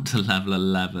us up to level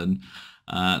 11.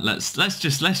 Let's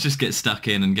just get stuck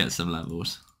in and get some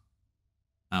levels.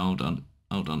 Oh,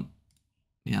 hold on.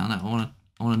 Yeah, I know.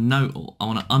 I want to note all. I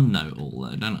want to unnote all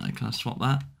though, don't I? Can I swap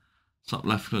that? Swap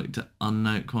left click to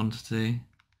unnote quantity.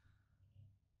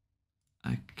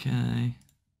 Okay.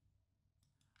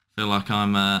 Feel like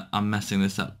I'm messing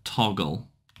this up. Toggle.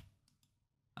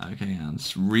 Okay, and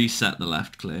reset the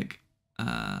left click.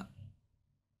 1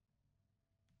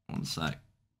 sec.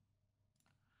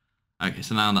 Okay,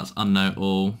 so now that's unnote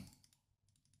all.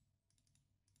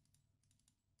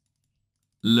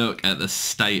 Look at the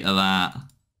state of that.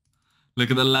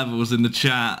 Look at the levels in the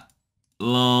chat.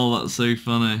 Lol, that's so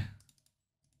funny.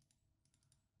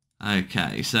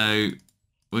 Okay, so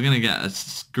we're going to get a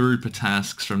group of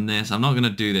tasks from this. I'm not going to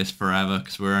do this forever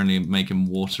because we're only making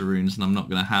water runes and I'm not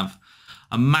going to have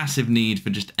a massive need for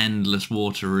just endless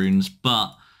water runes,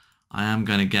 but I am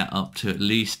going to get up to at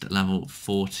least level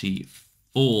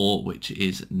 44, which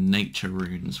is nature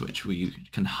runes, which we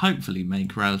can hopefully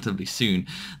make relatively soon.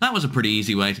 That was a pretty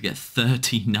easy way to get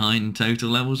 39 total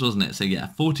levels, wasn't it? So yeah,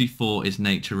 44 is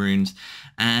nature runes,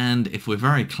 and if we're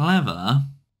very clever,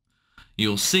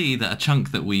 you'll see that a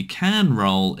chunk that we can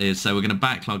roll is, so we're going to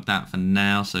backlog that for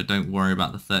now, so don't worry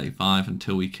about the 35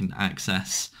 until we can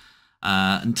access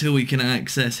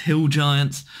hill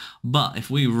giants. But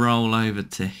if we roll over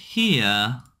to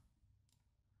here,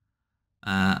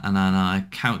 and then I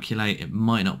calculate, it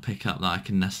might not pick up that I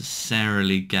can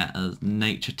necessarily get a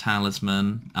nature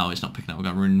talisman. Oh, it's not picking up, we've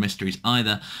got rune mysteries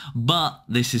either, but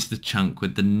this is the chunk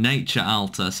with the nature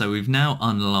altar, so we've now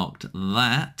unlocked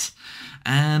that.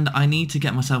 And I need to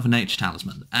get myself a nature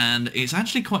talisman. And it's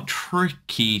actually quite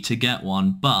tricky to get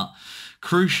one, but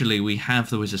crucially we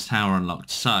have the Wizard's Tower unlocked.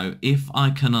 So if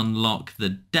I can unlock the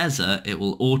desert, it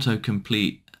will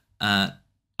auto-complete...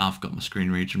 I've got my screen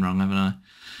region wrong, haven't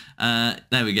I?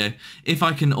 There we go. If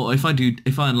I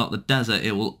unlock the desert,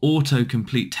 it will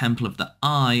auto-complete Temple of the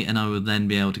Eye, and I will then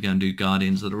be able to go and do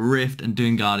Guardians of the Rift, and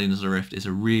doing Guardians of the Rift is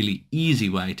a really easy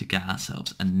way to get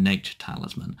ourselves a nature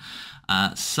talisman.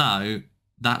 So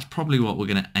that's probably what we're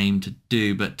going to aim to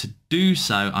do, but to do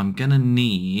so, I'm going to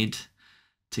need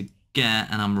to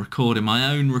get, and I'm recording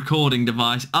my own recording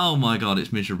device. Oh my god,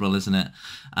 it's miserable, isn't it?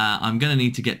 I'm going to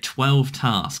need to get 12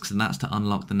 tasks, and that's to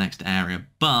unlock the next area,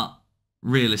 but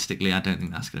realistically, I don't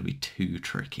think that's going to be too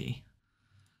tricky.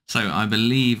 So I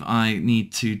believe I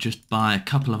need to just buy a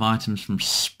couple of items from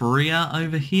Spria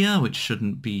over here, which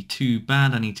shouldn't be too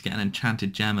bad. I need to get an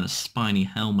enchanted gem and a spiny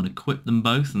helm and equip them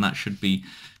both, and that should be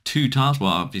 2 tasks.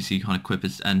 Well, obviously you can't equip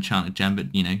an enchanted gem,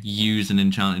 but, you know, use an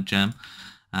enchanted gem.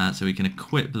 So we can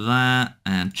equip that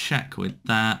and check with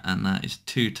that, and that is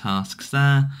 2 tasks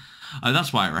there. Oh,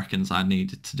 that's why it reckons I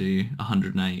needed to do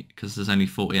 108, because there's only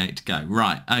 48 to go.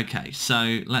 Right, okay,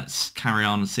 so let's carry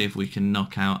on and see if we can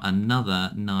knock out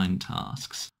another 9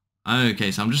 tasks.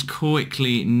 Okay, so I'm just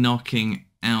quickly knocking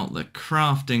out the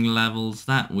crafting levels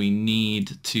that we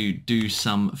need to do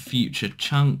some future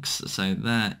chunks. So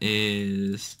there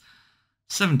is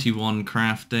 71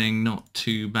 crafting, not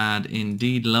too bad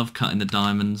indeed. Love cutting the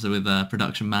diamonds with a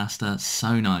production master,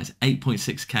 so nice.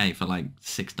 8.6k for like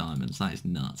 6 diamonds, that is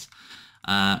nuts.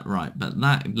 Right, but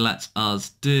that lets us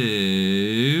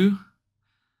do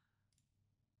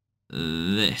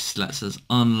this. Lets us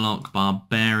unlock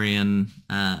Barbarian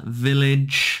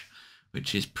Village,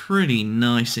 which is pretty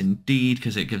nice indeed,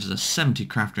 because it gives us a 70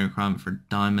 crafting requirement for a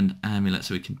diamond amulet,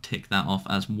 so we can tick that off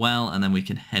as well, and then we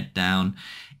can head down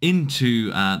into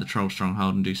the Troll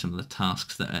Stronghold and do some of the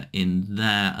tasks that are in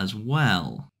there as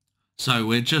well. So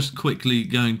we're just quickly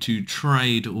going to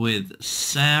trade with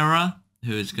Sarah,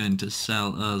 who is going to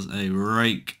sell us a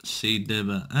rake, seed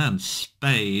dibber, and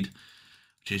spade,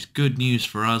 which is good news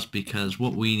for us, because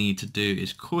what we need to do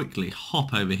is quickly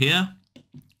hop over here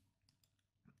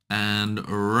and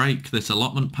rake this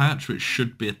allotment patch, which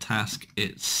should be a task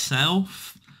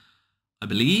itself, I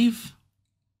believe.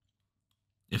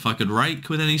 If I could rake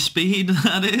with any speed,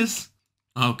 that is.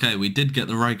 Okay, we did get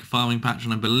the rake farming patch,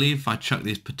 and I believe if I chuck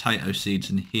these potato seeds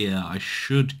in here, I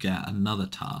should get another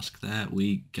task. There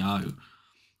we go.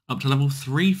 Up to level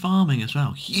 3 farming as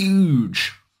well.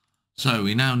 Huge! So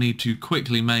we now need to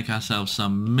quickly make ourselves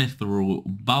some mithril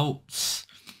bolts.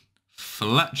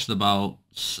 Fletch the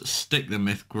bolts, stick the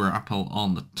myth grapple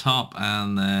on the top,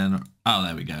 and then, oh,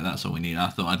 there we go, that's all we need. I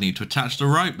thought I'd need to attach the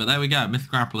rope, but there we go, myth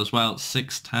grapple as well.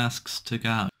 6 tasks to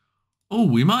go. Oh,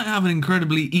 we might have an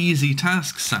incredibly easy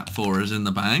task sat for us in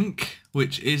the bank,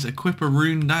 which is equip a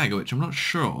rune dagger, which I'm not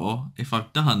sure if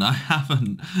I've done. I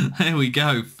haven't. There we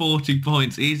go, 40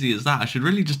 points, easy as that. I should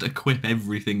really just equip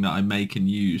everything that I make and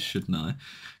use, shouldn't I?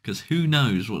 Because who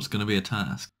knows what's going to be a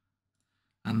task.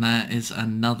 And there is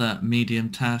another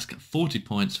medium task, 40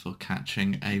 points for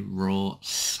catching a raw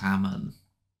salmon.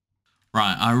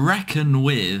 Right, I reckon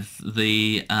with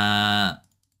the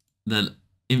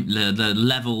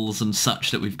levels and such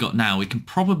that we've got now, we can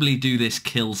probably do this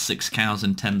kill 6 cows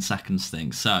in 10 seconds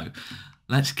thing. So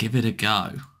let's give it a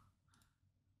go.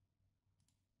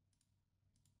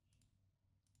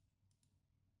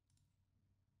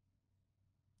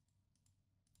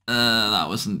 That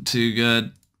wasn't too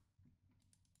good.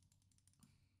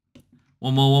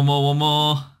 One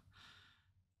more.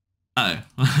 Oh,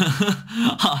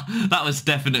 that was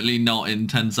definitely not in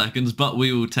 10 seconds, but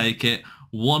we will take it.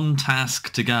 1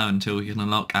 task to go until we can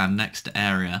unlock our next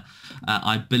area.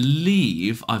 I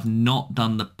believe I've not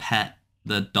done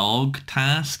the dog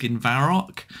task in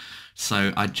Varrock,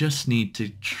 so I just need to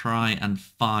try and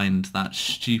find that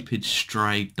stupid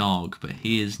stray dog, but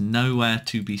he is nowhere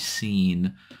to be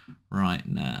seen right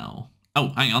now. Oh,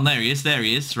 hang on, there he is.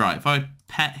 Right, if I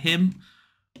pet him,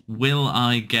 will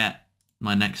I get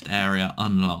my next area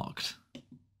unlocked?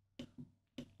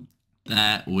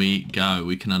 There we go.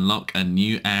 We can unlock a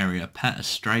new area. Pet a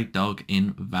stray dog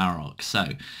in Varrock. So,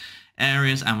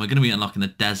 areas, and we're going to be unlocking the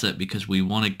desert because we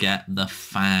want to get the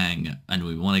Fang, and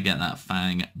we want to get that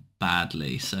Fang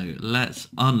badly. So, let's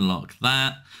unlock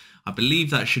that. I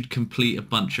believe that should complete a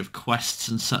bunch of quests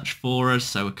and such for us.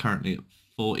 So, we're currently at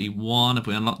 41. Have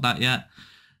we unlocked that yet?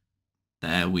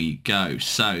 There we go.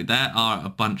 So there are a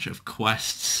bunch of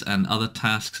quests and other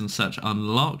tasks and such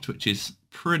unlocked, which is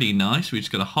pretty nice. We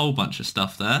just got a whole bunch of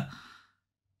stuff there.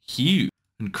 Huge.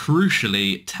 And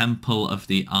crucially, Temple of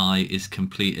the Eye is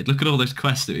completed. Look at all those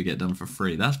quests that we get done for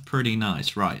free. That's pretty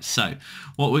nice. Right, so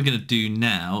what we're going to do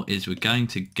now is we're going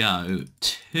to go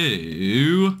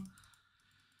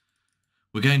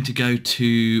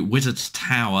to Wizard's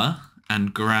Tower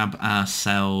and grab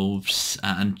ourselves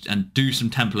and do some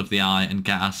Temple of the Eye and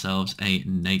get ourselves a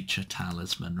nature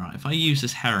talisman. Right, if I use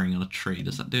this herring on a tree,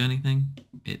 does that do anything?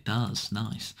 It does.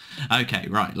 Nice. Okay,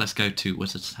 right, let's go to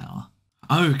Wizard's Tower.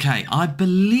 Okay, I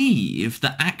believe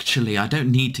that actually I don't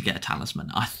need to get a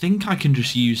talisman. I think I can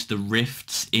just use the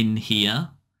rifts in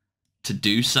here to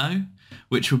do so,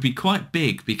 which would be quite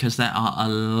big because there are a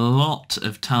lot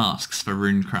of tasks for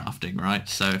rune crafting, right?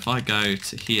 So if I go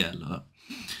to here, look,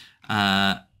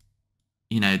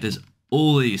 you know, there's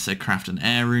all these. So craft an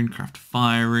air rune, craft a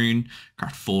fire rune,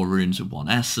 craft 4 runes with 1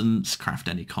 essence, craft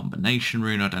any combination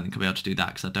rune. I don't think I'll be able to do that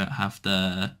because I don't have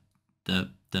the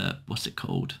what's it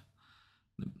called?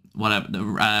 Whatever,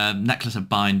 the necklace of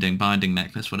binding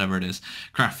necklace, whatever it is.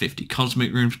 Craft 50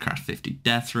 cosmic runes, craft 50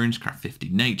 death runes, craft 50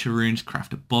 nature runes,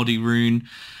 craft a body rune.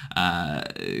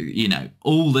 You know,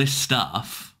 all this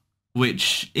stuff,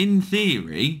 which in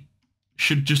theory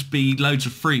should just be loads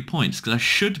of free points because I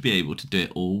should be able to do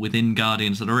it all within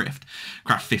Guardians of the Rift.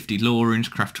 Craft 50 lore runes,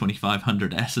 craft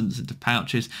 2500 essence into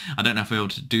pouches. I don't know if I'll be able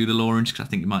to do the lore runes because I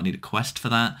think you might need a quest for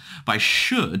that, but I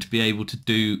should be able to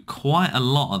do quite a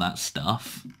lot of that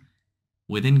stuff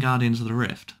within Guardians of the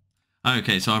Rift.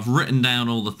 Okay, so I've written down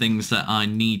all the things that I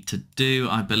need to do.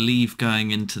 I believe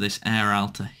going into this air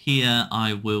altar here,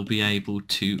 I will be able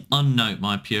to unnote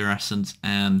my pure essence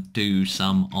and do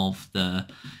some of the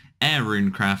air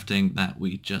rune crafting that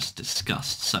we just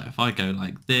discussed. So if I go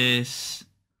like this,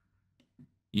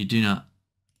 you do not...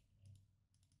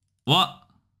 What?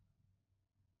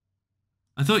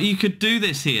 I thought you could do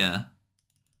this here.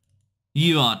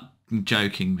 You are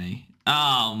joking me.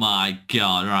 Oh my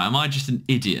god, right, am I just an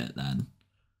idiot then?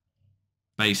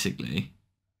 Basically.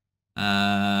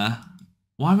 Why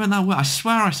won't that work? I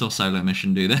swear I saw Solo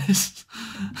Mission do this.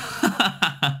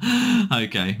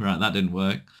 Okay, right, that didn't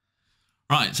work.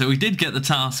 Right, so we did get the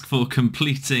task for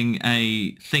completing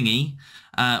a thingy.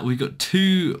 We got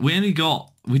 2,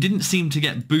 we didn't seem to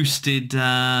get boosted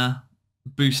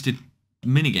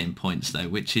minigame points though,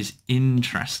 which is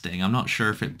interesting. I'm not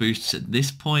sure if it boosts at this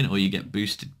point or you get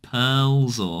boosted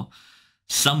pearls or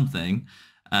something.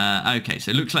 Okay,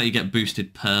 so it looks like you get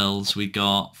boosted pearls. We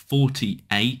got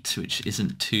 48, which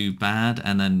isn't too bad.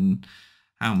 And then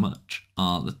how much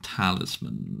are the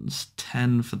talismans?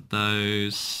 10 for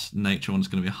those. Nature one's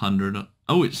going to be 100.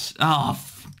 Oh, it's... Oh,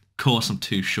 of course I'm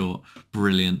too short.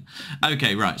 Brilliant.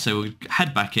 Okay, right, so we'll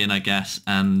head back in, I guess,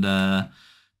 and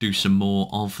do some more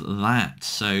of that.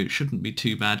 So shouldn't be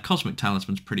too bad. Cosmic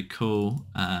Talisman's pretty cool.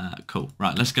 Cool.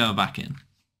 Right, let's go back in.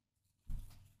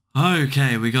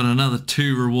 Okay, we got another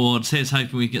 2 rewards. Here's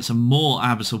hoping we get some more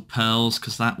Abyssal Pearls,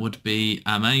 because that would be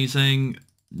amazing.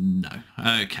 No.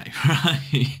 Okay,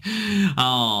 right.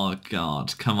 Oh,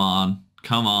 God. Come on.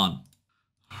 Come on.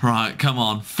 Right, come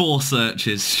on. 4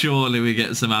 searches. Surely we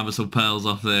get some Abyssal Pearls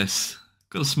off this.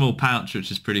 Got a small pouch,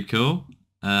 which is pretty cool.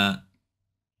 And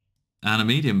a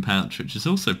medium pouch, which is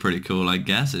also pretty cool, I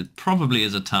guess. It probably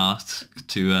is a task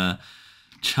to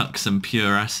chuck some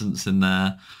pure essence in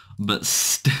there. But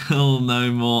still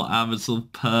no more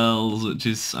Abyssal Pearls, which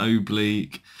is so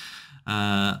bleak.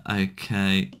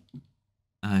 Okay.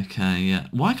 Okay, yeah.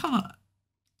 Why can't I...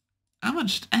 How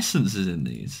much essence is in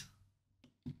these?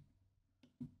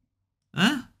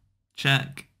 Huh?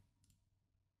 Check.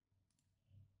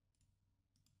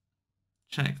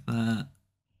 Check that.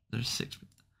 There's 6...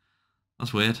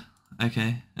 That's weird.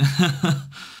 Okay.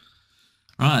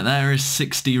 Right, there is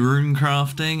 60 rune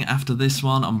crafting. After this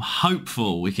one, I'm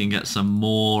hopeful we can get some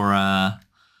more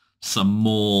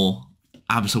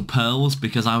Abyssal Pearls,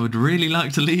 because I would really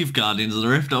like to leave Guardians of the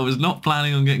Rift. I was not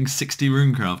planning on getting 60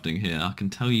 rune crafting here. I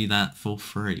can tell you that for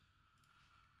free.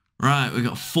 Right, we've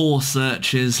got 4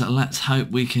 searches. Let's hope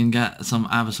we can get some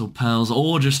Abyssal Pearls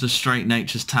or just a straight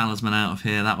Nature's Talisman out of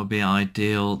here. That would be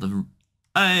ideal.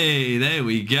 Hey, there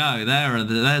we go.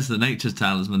 There's the Nature's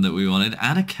Talisman that we wanted,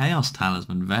 and a Chaos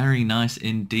Talisman. Very nice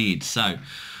indeed. So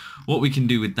what we can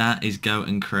do with that is go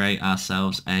and create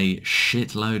ourselves a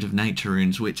shitload of nature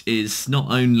runes, which is not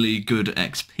only good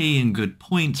XP and good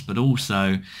points, but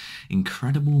also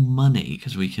incredible money,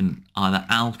 because we can either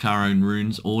alch our own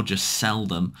runes or just sell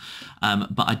them.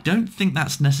 But I don't think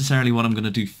that's necessarily what I'm going to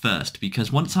do first,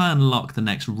 because once I unlock the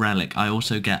next relic, I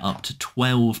also get up to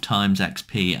 12 times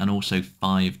XP and also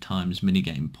 5 times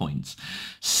minigame points.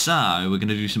 So we're going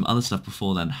to do some other stuff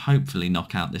before then, hopefully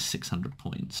knock out this 600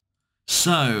 points.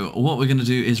 So what we're going to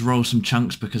do is roll some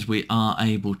chunks, because we are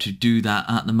able to do that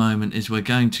at the moment. Is we're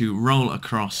going to roll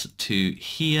across to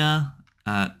here,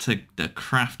 to the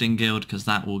crafting guild, because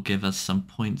that will give us some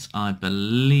points, I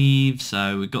believe.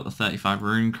 So we've got the 35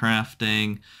 rune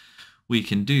crafting. We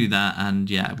can do that, and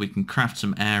yeah, we can craft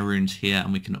some air runes here,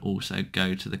 and we can also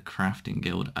go to the crafting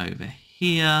guild over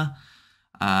here.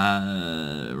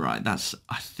 Right,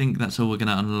 I think that's all we're going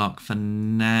to unlock for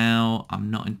now. I'm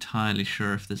not entirely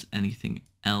sure if there's anything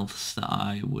else that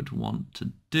I would want to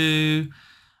do.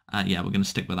 Yeah, we're going to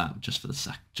stick with that just for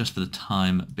the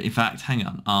time. But in fact, hang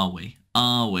on, are we?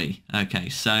 Okay,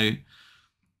 so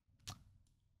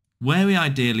where we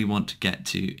ideally want to get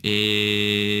to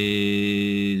is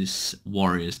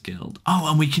Warriors Guild. Oh,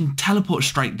 and we can teleport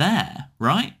straight there,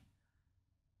 right?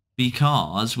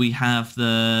 because we have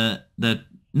the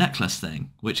necklace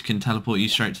thing, which can teleport you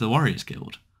straight to the Warriors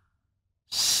Guild.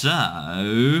 So,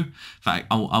 in fact,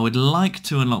 I would like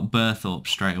to unlock Berthorpe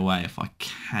straight away if I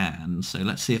can. So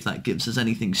let's see if that gives us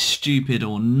anything stupid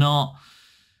or not.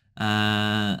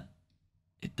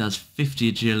 It does 50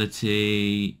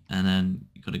 agility, and then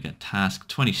you've got to get task,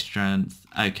 20 strength.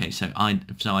 Okay, so I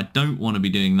don't want to be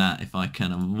doing that if I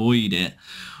can avoid it.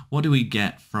 What do we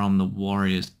get from the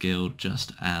Warriors Guild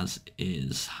just as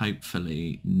is?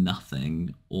 Hopefully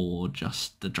nothing, or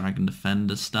just the Dragon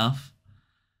Defender stuff.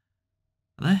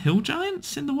 Are there hill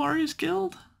giants in the Warriors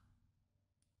Guild?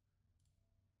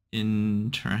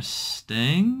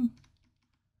 Interesting.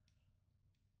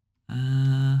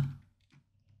 Do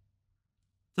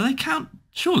they count?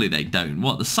 Surely they don't.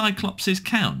 What, the Cyclopses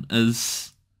count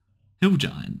as hill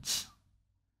giants?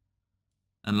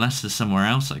 Unless there's somewhere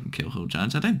else I can kill hill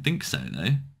giants. I don't think so,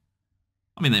 though.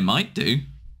 I mean, they might do.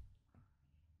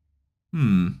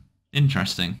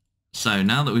 Interesting. So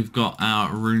now that we've got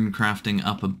our rune crafting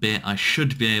up a bit, I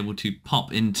should be able to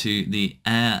pop into the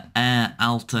air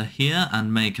altar here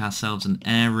and make ourselves an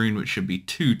air rune, which should be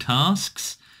 2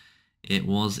 tasks. It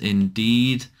was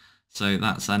indeed. So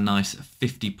that's a nice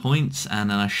 50 points, and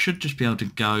then I should just be able to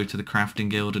go to the crafting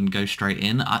guild and go straight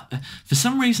in. For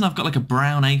some reason, I've got like a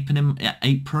brown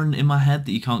apron in my head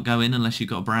that you can't go in unless you've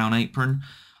got a brown apron.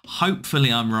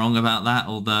 Hopefully I'm wrong about that,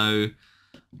 although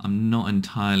I'm not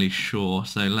entirely sure.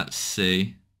 So let's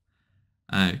see.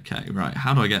 Okay, right.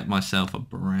 How do I get myself a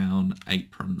brown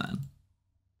apron then?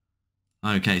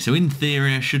 Okay, so in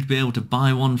theory, I should be able to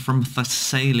buy one from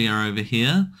Thessalia over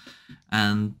here.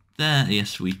 And there,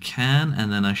 yes, we can.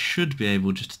 And then I should be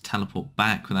able just to teleport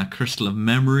back with our Crystal of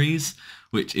Memories,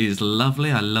 which is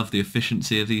lovely. I love the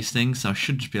efficiency of these things, so I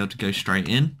should just be able to go straight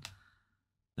in.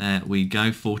 There we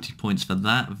go, 40 points for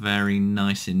that. Very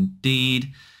nice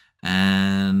indeed.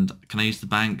 And can I use the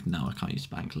bank? No, I can't use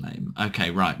the bank. Lame. Okay,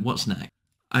 right, what's next?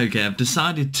 Okay, I've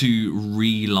decided to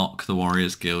relock the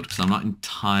Warriors Guild because I'm not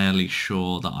entirely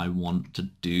sure that I want to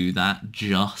do that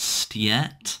just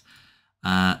yet.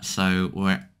 So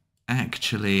we're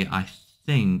actually, I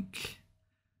think,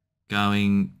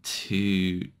 going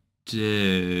to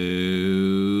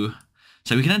do...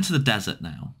 So we can enter the desert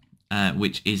now,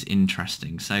 which is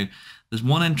interesting. So there's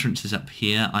one entrance is up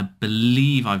here. I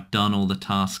believe I've done all the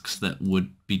tasks that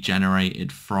would be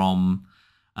generated from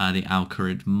the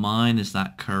Al-Kharid mine. Is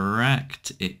that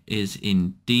correct? It is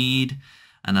indeed.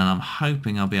 And then I'm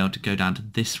hoping I'll be able to go down to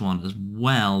this one as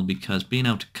well, because being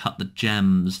able to cut the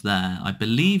gems there, I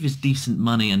believe, is decent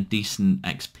money and decent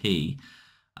XP.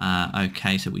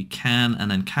 Okay, so we can. And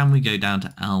then can we go down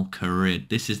to Al-Kharid?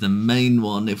 This is the main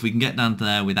one. If we can get down to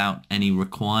there without any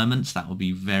requirements, that would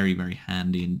be very, very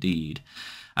handy indeed.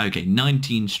 Okay,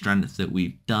 19 strength that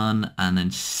we've done, and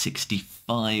then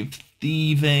 65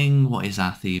 thieving. What is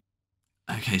our thieving?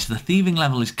 Okay, so the thieving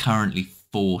level is currently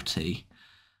 40.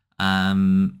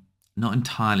 Not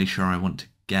entirely sure I want to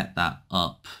get that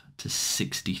up to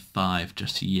 65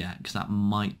 just yet, because that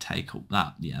might take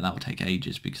that. Yeah, that will take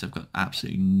ages because I've got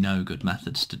absolutely no good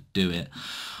methods to do it.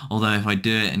 Although if I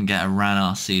do it and get a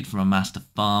Ranar seed from a master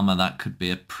farmer, that could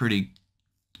be a pretty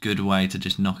good way to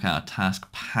just knock out a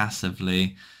task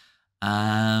passively.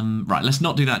 Right, let's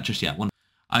not do that just yet.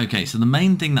 Okay, so the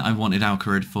main thing that I wanted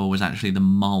Al-Kharid for was actually the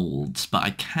molds, but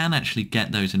I can actually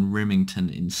get those in Rimington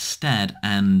instead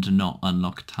and not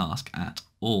unlock a task at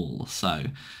all. So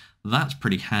that's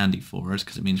pretty handy for us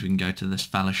because it means we can go to this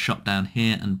fella's shop down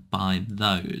here and buy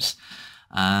those.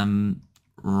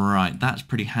 Right, that's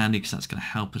pretty handy because that's going to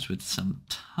help us with some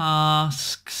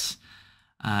tasks.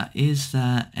 Is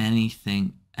there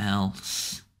anything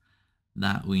else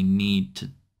that we need to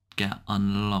get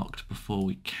unlocked before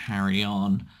we carry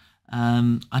on?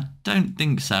 I don't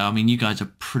think so. I mean, you guys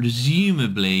are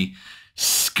presumably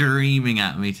screaming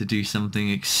at me to do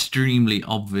something extremely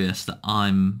obvious that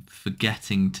I'm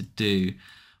forgetting to do,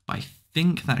 but I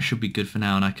think that should be good for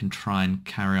now, and I can try and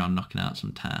carry on knocking out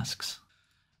some tasks.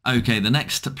 Okay, the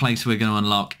next place we're going to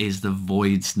unlock is the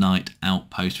Void's Night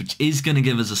Outpost, which is going to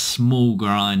give us a small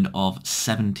grind of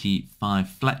 75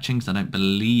 fletchings. I don't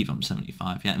believe I'm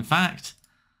 75 yet. In fact,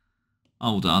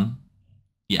 hold on.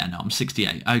 Yeah, no, I'm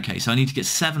 68. Okay, so I need to get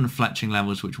 7 fletching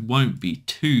levels, which won't be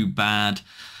too bad.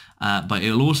 But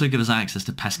it'll also give us access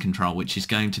to pest control, which is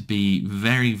going to be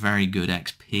very, very good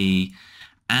XP.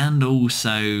 And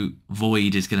also,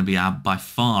 Void is going to be by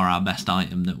far our best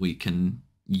item that we can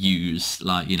use.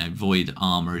 Like, you know, Void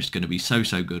armor is going to be so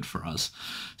good for us.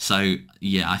 So,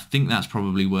 yeah, I think that's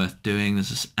probably worth doing. There's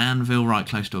this anvil right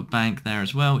close to a bank there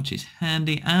as well, which is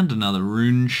handy. And another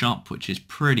rune shop, which is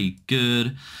pretty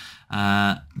good.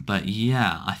 But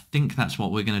yeah, I think that's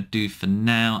what we're going to do for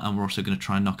now, and we're also going to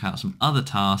try and knock out some other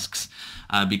tasks,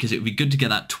 because it would be good to get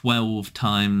that 12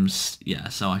 times, yeah,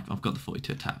 so I've got the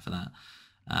 42 attack for that,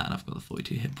 and I've got the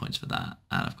 42 hit points for that,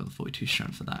 and I've got the 42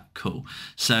 strength for that. Cool.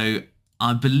 So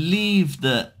I believe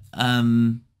that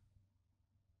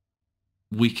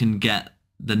we can get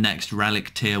the next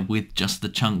relic tier with just the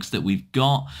chunks that we've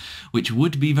got, which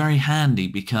would be very handy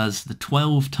because the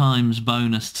 12 times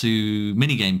bonus to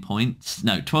minigame points,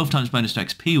 no, 12 times bonus to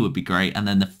XP would be great, and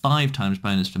then the 5 times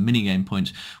bonus for minigame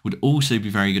points would also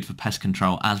be very good for pest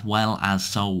control as well as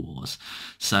Soul Wars.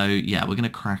 So yeah, we're going to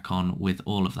crack on with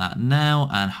all of that now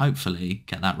and hopefully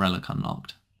get that relic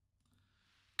unlocked.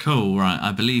 Cool, right,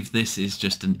 I believe this is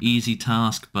just an easy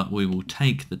task, but we will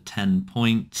take the 10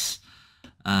 points.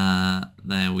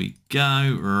 There we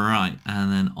go. Right,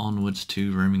 and then onwards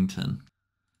to Roomington.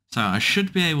 So I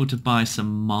should be able to buy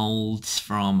some molds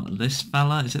from this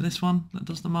fella. Is it this one that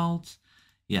does the molds?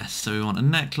 Yes, so we want a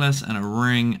necklace and a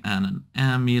ring and an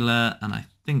amulet, and I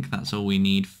think that's all we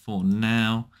need for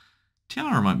now.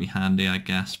 Tiara might be handy, I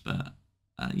guess, but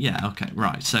yeah, okay,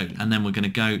 right. So, and then we're going to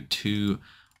go to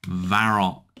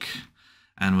Varrock,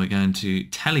 and we're going to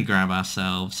telegrab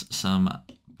ourselves some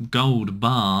gold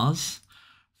bars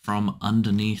from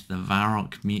underneath the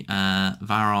Varrock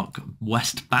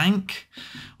West Bank,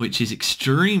 which is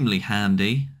extremely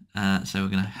handy. So we're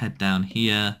going to head down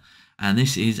here, and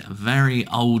this is very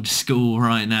old school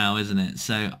right now, isn't it?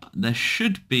 So there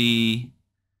should be...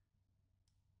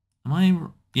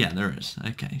 Yeah, there is.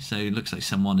 Okay, so it looks like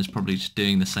someone is probably just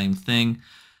doing the same thing.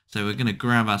 So we're going to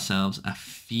grab ourselves a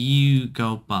few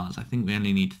gold bars. I think we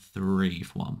only need 3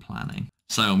 for what I'm planning.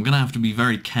 So I'm going to have to be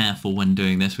very careful when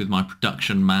doing this with my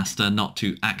production master not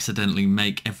to accidentally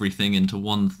make everything into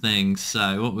one thing.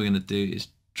 So what we're going to do is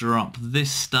drop this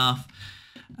stuff,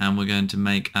 and we're going to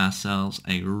make ourselves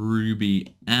a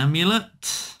ruby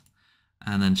amulet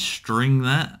and then string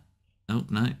that. Oh,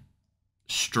 no.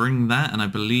 String that, and I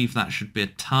believe that should be a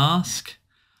task.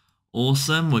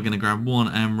 Awesome. We're going to grab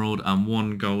 1 emerald and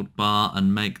 1 gold bar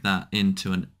and make that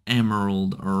into an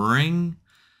emerald ring,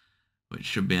 which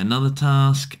should be another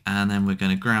task, and then we're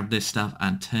going to grab this stuff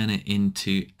and turn it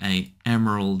into a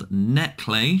emerald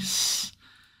necklace,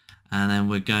 and then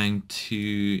we're going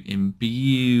to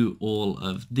imbue all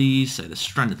of these. So the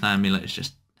strength amulet is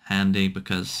just handy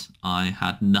because I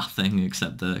had nothing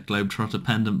except the Globetrotter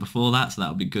pendant before that, so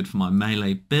that'll be good for my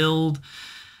melee build.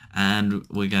 And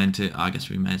we're going to, I guess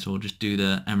we may as well just do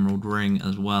the emerald ring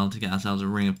as well to get ourselves a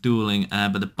ring of dueling,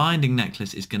 but the binding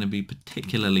necklace is going to be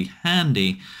particularly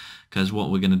handy because what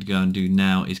we're going to go and do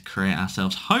now is create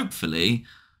ourselves, hopefully,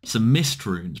 some mist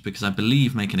runes, because I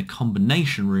believe making a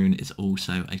combination rune is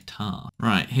also a task.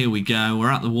 Right, here we go. We're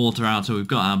at the water altar. We've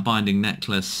got our binding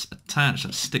necklace attached.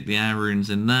 Let's stick the air runes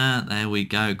in there. There we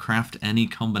go. Craft any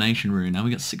combination rune. Now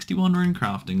we got 61 rune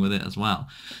crafting with it as well.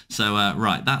 So,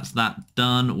 right, that's that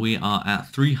done. We are at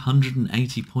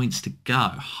 380 points to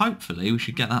go. Hopefully, we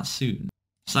should get that soon.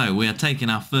 So, we are taking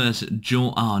our first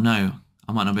jaunt. Oh, no.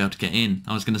 I might not be able to get in.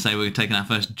 I was going to say we were taking our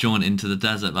first jaunt into the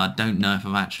desert, but I don't know if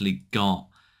I've actually got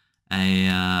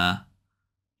a...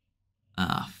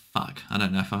 fuck. I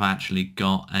don't know if I've actually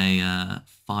got a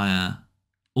fire.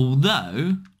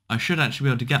 Although, I should actually be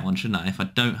able to get one, shouldn't I? If I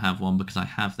don't have one, because I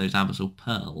have those abyssal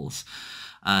pearls.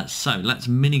 So, let's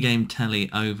minigame telly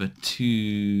over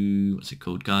to... what's it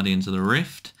called? Guardians of the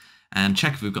Rift. And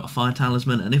check if we've got a fire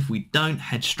talisman. And if we don't,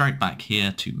 head straight back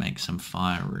here to make some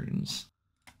fire runes.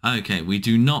 Okay, we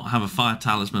do not have a fire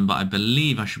talisman, but I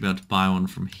believe I should be able to buy one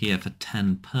from here for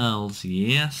 10 pearls.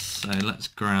 Yes, so let's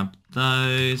grab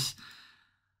those,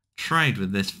 trade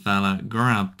with this fella,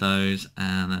 grab those,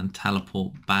 and then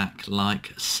teleport back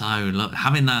like so. Look,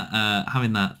 having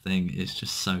that thing is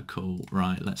just so cool.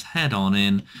 Right, let's head on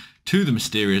in to the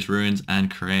mysterious ruins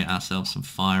and create ourselves some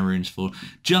fire runes for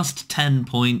just 10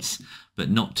 points,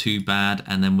 but not too bad.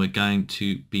 And then we're going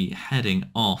to be heading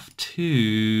off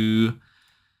to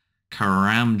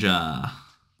Karamja.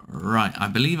 Right, I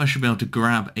believe I should be able to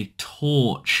grab a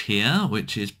torch here,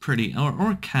 which is pretty,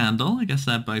 or a candle. I guess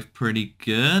they're both pretty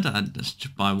good. I'd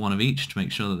just buy one of each to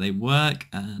make sure that they work.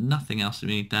 Nothing else we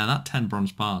need there. That 10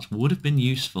 bronze bars would have been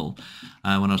useful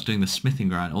when I was doing the smithing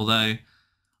grind, although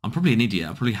I'm probably an idiot.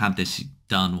 I probably had this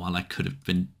done while I could have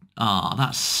been... Ah,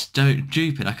 that's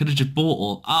stupid. I could have just bought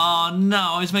all... Oh,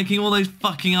 no, I was making all those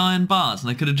fucking iron bars, and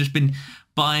I could have just been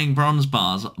buying bronze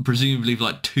bars, presumably for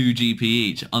like 2 GP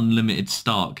each, unlimited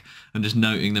stock, and just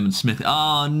noting them and smithing.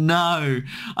 Oh no!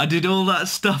 I did all that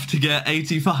stuff to get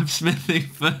 85 smithing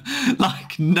for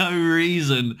like no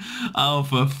reason. Oh,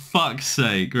 for fuck's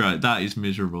sake. Right, that is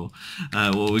miserable.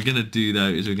 What we're going to do though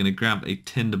is we're going to grab a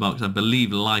tinderbox. I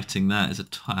believe lighting that is a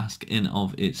task in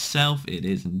of itself. It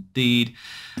is indeed.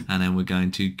 And then we're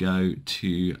going to go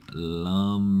to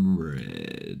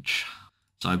Lumbridge.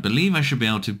 So I believe I should be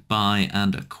able to buy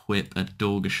and equip a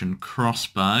Dorgeshan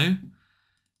crossbow.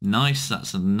 Nice,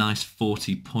 that's a nice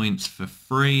 40 points for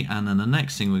free. And then the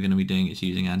next thing we're going to be doing is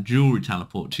using our jewelry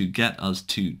teleport to get us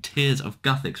to Tears of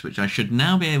Guthix, which I should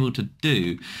now be able to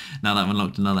do now that I've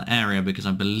unlocked another area, because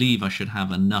I believe I should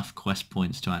have enough quest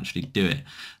points to actually do it.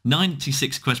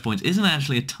 96 quest points isn't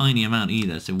actually a tiny amount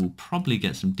either, so we'll probably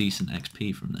get some decent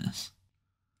XP from this.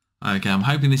 Okay, I'm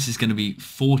hoping this is going to be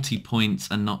 40 points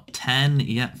and not 10.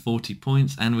 Yep, 40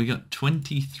 points. And we got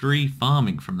 23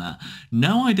 farming from that.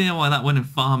 No idea why that went in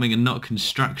farming and not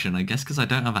construction. I guess because I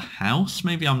don't have a house.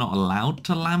 Maybe I'm not allowed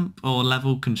to lamp or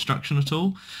level construction at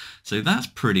all. So that's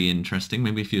pretty interesting.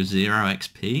 Maybe if you're 0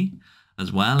 XP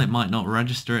as well, it might not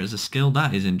register it as a skill.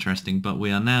 That is interesting. But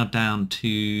we are now down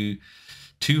to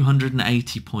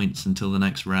 280 points until the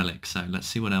next relic. So let's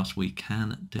see what else we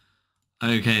can do.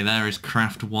 Okay, there is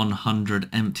craft 100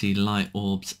 empty light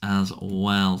orbs as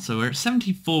well. So we're at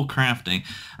 74 crafting.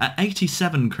 At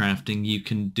 87 crafting, you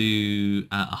can do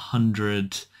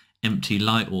 100 empty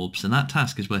light orbs, and that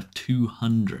task is worth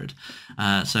 200.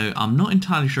 So I'm not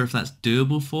entirely sure if that's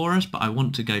doable for us, but I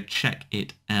want to go check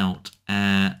it out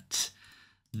at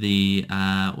the,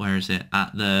 where is it?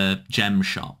 At the gem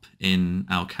shop in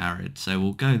Al-Kharid. So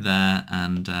we'll go there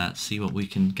and see what we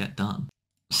can get done.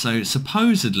 So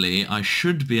supposedly I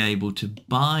should be able to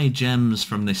buy gems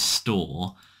from this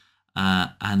store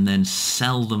and then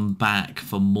sell them back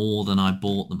for more than I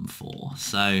bought them for.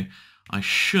 So I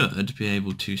should be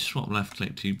able to swap left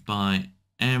click to buy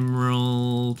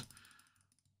emerald.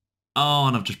 Oh,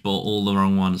 and I've just bought all the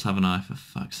wrong ones, haven't I? For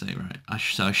fuck's sake, right.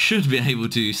 So I should be able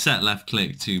to set left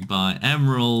click to buy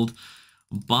emerald,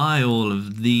 buy all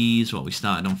of these, what we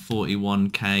started on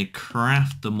 41k,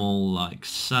 craft them all like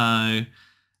so.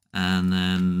 And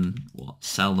then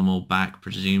sell them all back,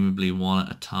 presumably one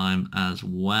at a time as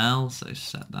well. So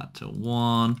set that to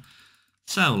 1.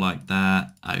 Sell like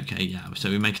that. Okay, yeah. So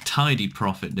we make a tidy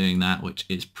profit doing that, which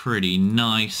is pretty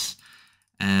nice.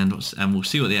 And we'll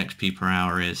see what the XP per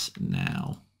hour is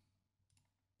now.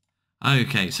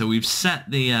 Okay, so we've set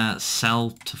the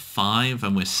sell to 5,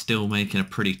 and we're still making a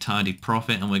pretty tidy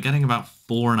profit, and we're getting about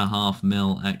 4.5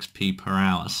 mil XP per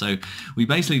hour. So we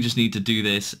basically just need to do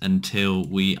this until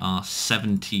we are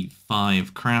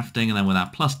 75 crafting, and then with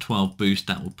our plus 12 boost,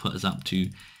 that will put us up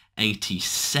to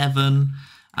 87,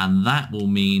 and that will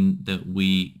mean that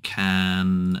we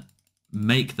can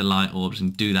make the light orbs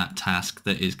and do that task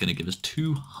that is going to give us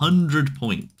 200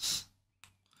 points.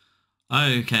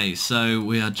 Okay, so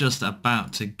we are just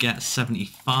about to get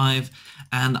 75,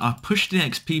 and I pushed the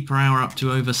XP per hour up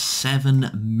to over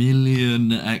 7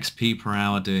 million XP per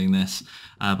hour doing this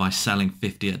by selling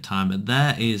 50 at a time. But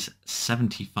there is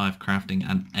 75 crafting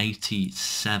and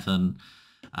 87,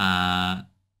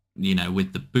 you know,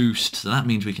 with the boost. So that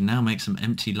means we can now make some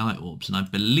empty light orbs. And I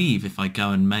believe if I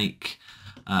go and make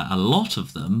a lot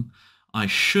of them, I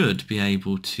should be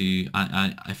able to,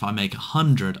 if I make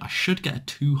 100, I should get a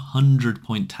 200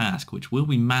 point task, which will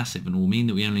be massive and will mean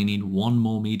that we only need one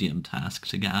more medium task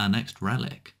to get our next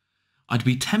relic. I'd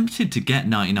be tempted to get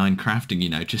 99 crafting, you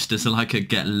know, just as like a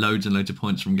get loads and loads of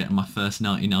points from getting my first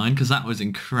 99, because that was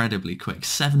incredibly quick.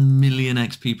 7 million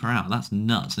XP per hour, that's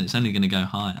nuts, and it's only going to go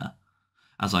higher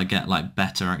as I get like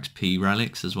better XP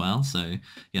relics as well. So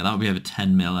yeah, that would be over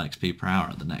 10 mil XP per hour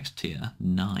at the next tier.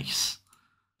 Nice.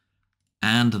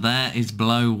 And there is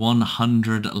below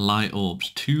 100 light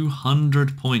orbs,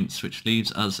 200 points, which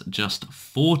leaves us just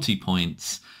 40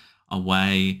 points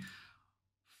away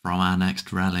from our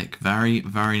next relic. Very,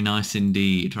 very nice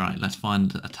indeed. Right, let's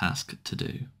find a task to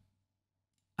do.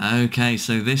 Okay,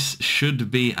 so this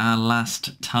should be our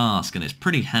last task, and it's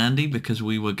pretty handy because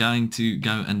we were going to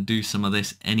go and do some of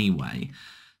this anyway.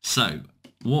 So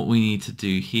what we need to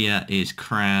do here is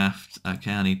craft.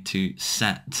 Okay, I need to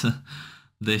set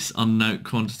this unknown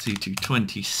quantity to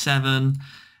 27,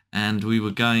 and we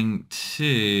were going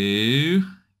to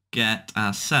get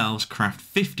ourselves craft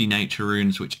 50 nature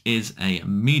runes, which is a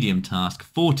medium task,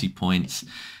 40 points,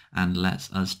 and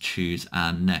lets us choose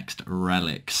our next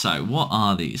relic. So what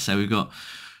are these? So we've got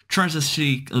Treasure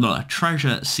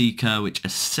Seeker, which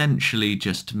essentially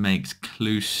just makes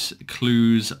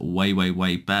clues way, way,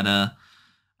 way better.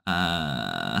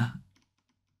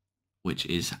 which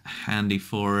is handy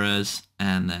for us.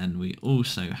 And then we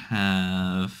also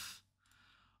have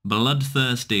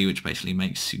Bloodthirsty, which basically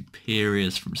makes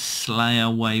Superiors from Slayer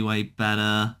way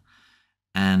better.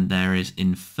 And there is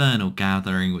Infernal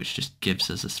Gathering, which just gives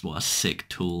us a sick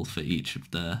tool for each of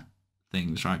the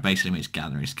things, right? Basically makes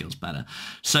gathering skills better.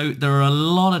 So there are a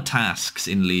lot of tasks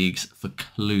in leagues for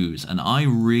clues, and I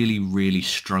really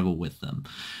struggle with them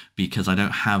because I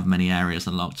don't have many areas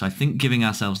unlocked. So I think giving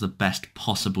ourselves the best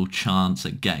possible chance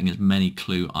at getting as many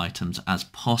clue items as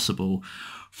possible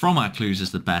from our clues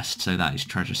is the best. So that is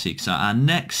Treasure Seek. So our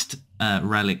next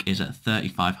relic is at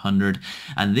 3,500,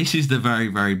 and this is the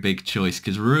very big choice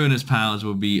because Ruinous Powers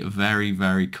will be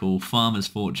very cool. Farmer's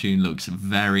Fortune looks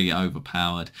very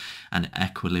overpowered, and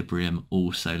Equilibrium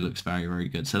also looks very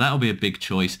good. So that'll be a big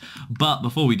choice. But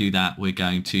before we do that, we're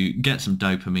going to get some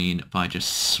dopamine by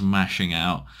just smashing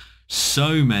out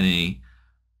so many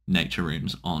nature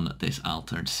runes on this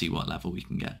altar to see what level we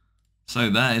can get.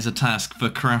 So that is a task for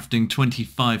crafting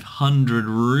 2,500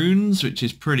 runes, which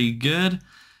is pretty good.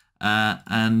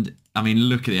 And I mean,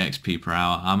 look at the XP per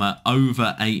hour. I'm at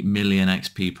over 8 million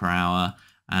XP per hour,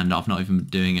 and I've not even been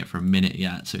doing it for a minute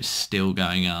yet, so it's still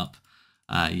going up.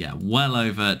 Yeah, well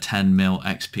over 10 mil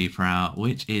XP per hour,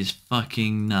 which is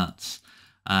fucking nuts.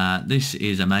 This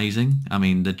is amazing. I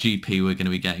mean, the GP we're going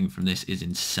to be getting from this is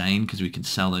insane because we can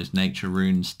sell those nature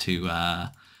runes to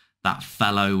that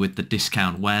fellow with the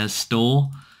discount wares store.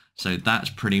 So that's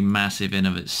pretty massive in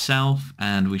of itself,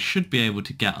 and we should be able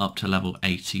to get up to level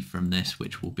 80 from this,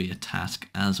 which will be a task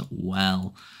as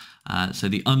well. So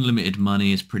the unlimited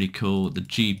money is pretty cool. The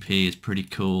GP is pretty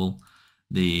cool.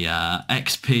 The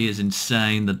XP is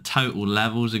insane. The total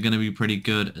levels are going to be pretty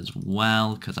good as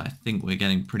well, because I think we're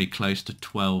getting pretty close to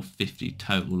 1250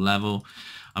 total level.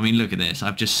 I mean, look at this.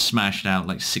 I've just smashed out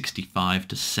like 65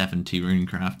 to 70 rune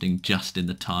crafting just in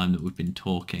the time that we've been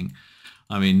talking.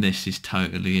 I mean, this is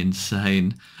totally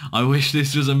insane. I wish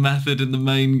this was a method in the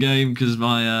main game, because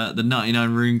my the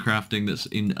 99 rune crafting that's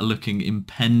looking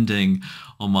impending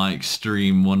on my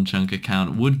extreme Onechunk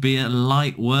account would be at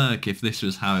light work if this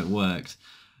was how it worked.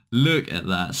 Look at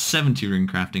that, 70 rune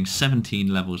crafting, 17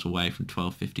 levels away from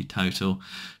 1250 total.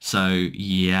 So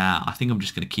yeah, I think I'm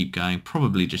just going to keep going.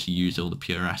 Probably just use all the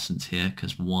pure essence here,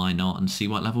 because why not, and see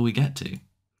what level we get to.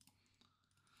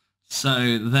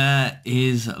 So there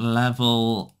is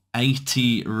level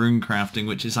 80 rune crafting,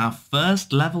 which is our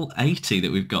first level 80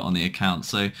 that we've got on the account.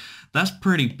 So that's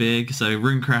pretty big. So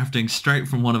rune crafting straight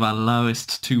from one of our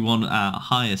lowest to one our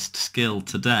highest skill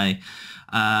today.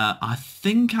 I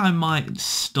think I might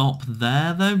stop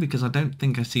there though, because I don't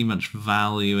think I see much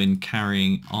value in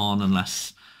carrying on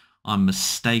unless I'm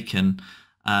mistaken.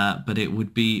 But it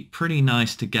would be pretty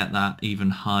nice to get that even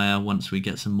higher once we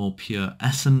get some more pure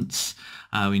essence.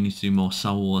 We need to do more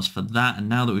Soul Wars for that, and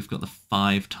now that we've got the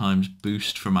 5 times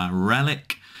boost from our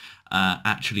relic,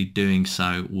 actually doing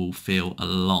so will feel a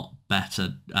lot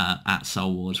better at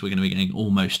Soul Wars. We're going to be getting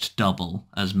almost double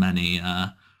as many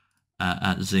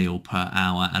at Zeal per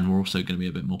hour, and we're also going to be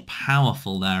a bit more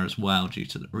powerful there as well due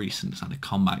to the recent kind of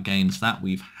combat gains that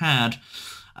we've had.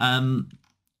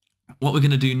 What we're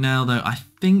going to do now, though, I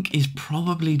think is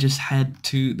probably just head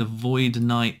to the Void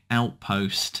Knight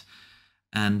outpost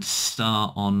and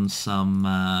start on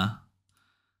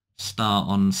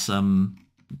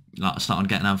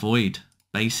getting our void,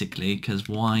 basically, because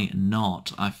why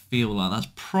not? I feel like that's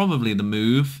probably the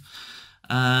move.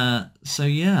 So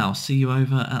yeah, I'll see you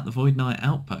over at the Void Knight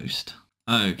outpost.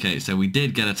 Okay, so we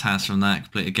did get a task from that,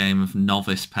 complete a game of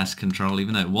Novice Pest Control,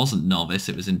 even though it wasn't Novice,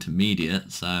 it was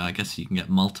Intermediate, so I guess you can get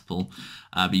multiple.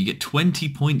 But you get 20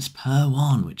 points per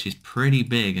one, which is pretty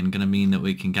big and going to mean that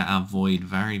we can get our Void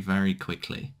very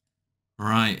quickly.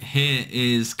 Right, here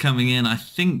is coming in, I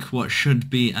think, what should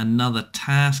be another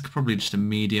task, probably just a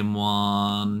medium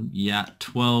one. Yeah,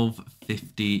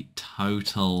 1250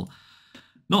 total.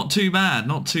 Not too bad,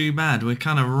 not too bad. We're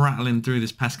kind of rattling through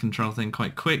this pest control thing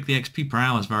quite quick. The XP per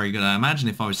hour is very good. I imagine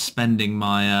if I was spending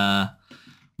my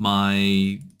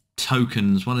my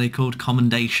tokens, what are they called?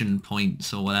 Commendation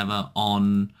points or whatever,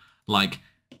 on like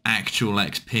actual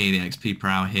XP, the XP per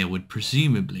hour here would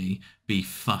presumably be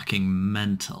fucking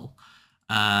mental.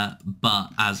 But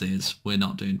as is, we're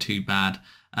not doing too bad.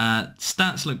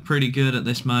 Stats look pretty good at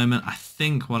this moment. I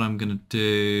think what I'm going to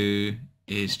do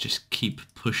is just keep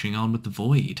pushing on with the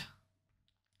void.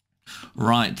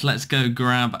 Right, let's go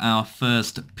grab our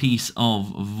first piece of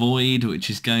void, which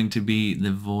is going to be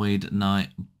the Void Knight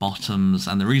bottoms.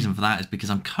 And the reason for that is because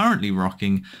I'm currently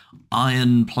rocking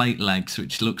iron plate legs,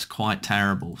 which looks quite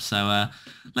terrible. So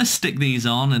let's stick these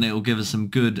on and it will give us some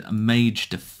good mage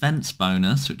defense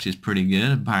bonus, which is pretty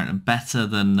good. Apparently better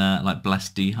than like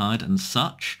Blessed D'hide and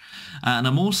such. And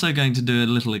I'm also going to do a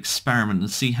little experiment and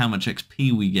see how much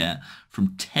XP we get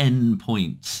from 10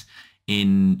 points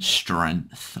in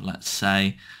strength, let's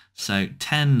say. So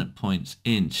 10 points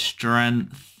in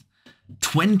strength,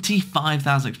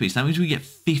 25,000 XP. So that means we get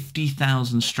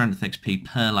 50,000 strength XP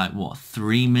per, like, what,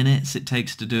 3 minutes it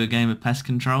takes to do a game of pest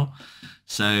control.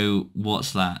 So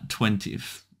what's that? 20,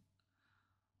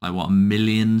 like, what, 1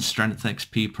 million strength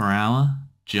XP per hour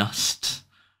just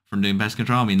from doing pest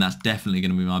control. I mean, that's definitely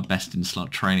going to be my best in slot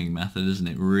training method, isn't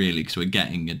it, really? Because we're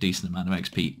getting a decent amount of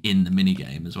XP in the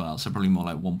minigame as well. So probably more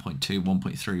like 1.2,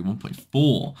 1.3,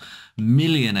 1.4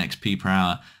 million XP per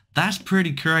hour. That's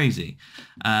pretty crazy.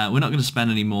 We're not going to spend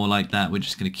any more like that. We're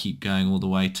just going to keep going all the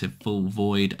way to full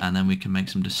void, and then we can make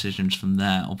some decisions from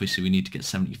there. Obviously, we need to get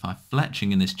 75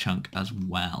 fletching in this chunk as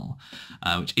well,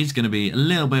 which is going to be a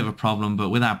little bit of a problem, but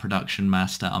with our production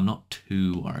master, I'm not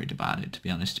too worried about it, to be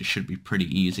honest. It should be pretty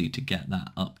easy to get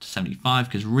that up to 75,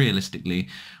 because realistically,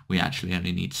 we actually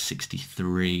only need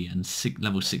 63, and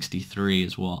level 63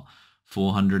 is what?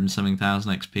 400 and something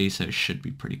thousand XP, so it should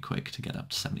be pretty quick to get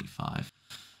up to 75.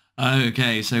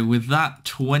 Okay, so with that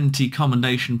 20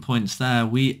 commendation points there,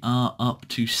 we are up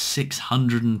to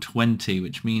 620,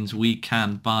 which means we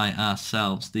can buy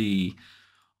ourselves the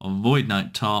Void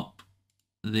Knight top,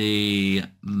 the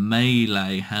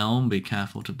melee helm, be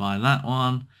careful to buy that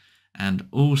one, and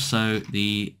also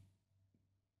the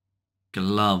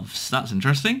gloves. That's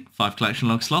interesting. 5 collection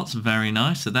log slots, very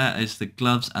nice. So there is the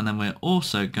gloves, and then we're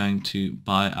also going to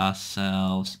buy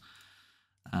ourselves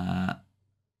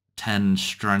 10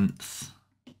 strength,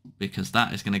 because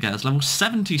that is going to get us level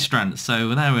 70 strength.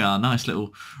 So there we are, nice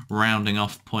little rounding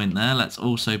off point there. Let's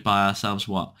also buy ourselves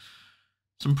what?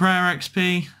 Some prayer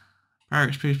XP. Prayer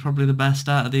XP is probably the best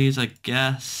out of these, I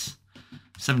guess.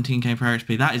 17k prayer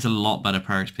XP. That is a lot better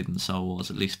prayer XP than Soul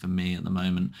Wars, at least for me at the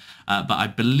moment. But I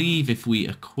believe if we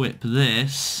equip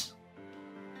this,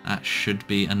 that should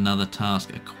be another task.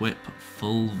 Equip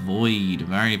full void.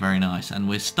 Very, very nice. And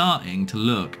we're starting to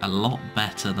look a lot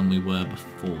better than we were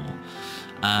before.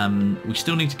 We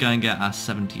still need to go and get our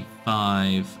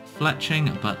 75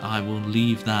 fletching, but I will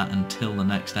leave that until the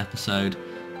next episode.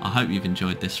 I hope you've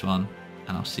enjoyed this one,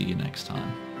 and I'll see you next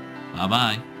time.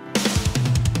 Bye-bye.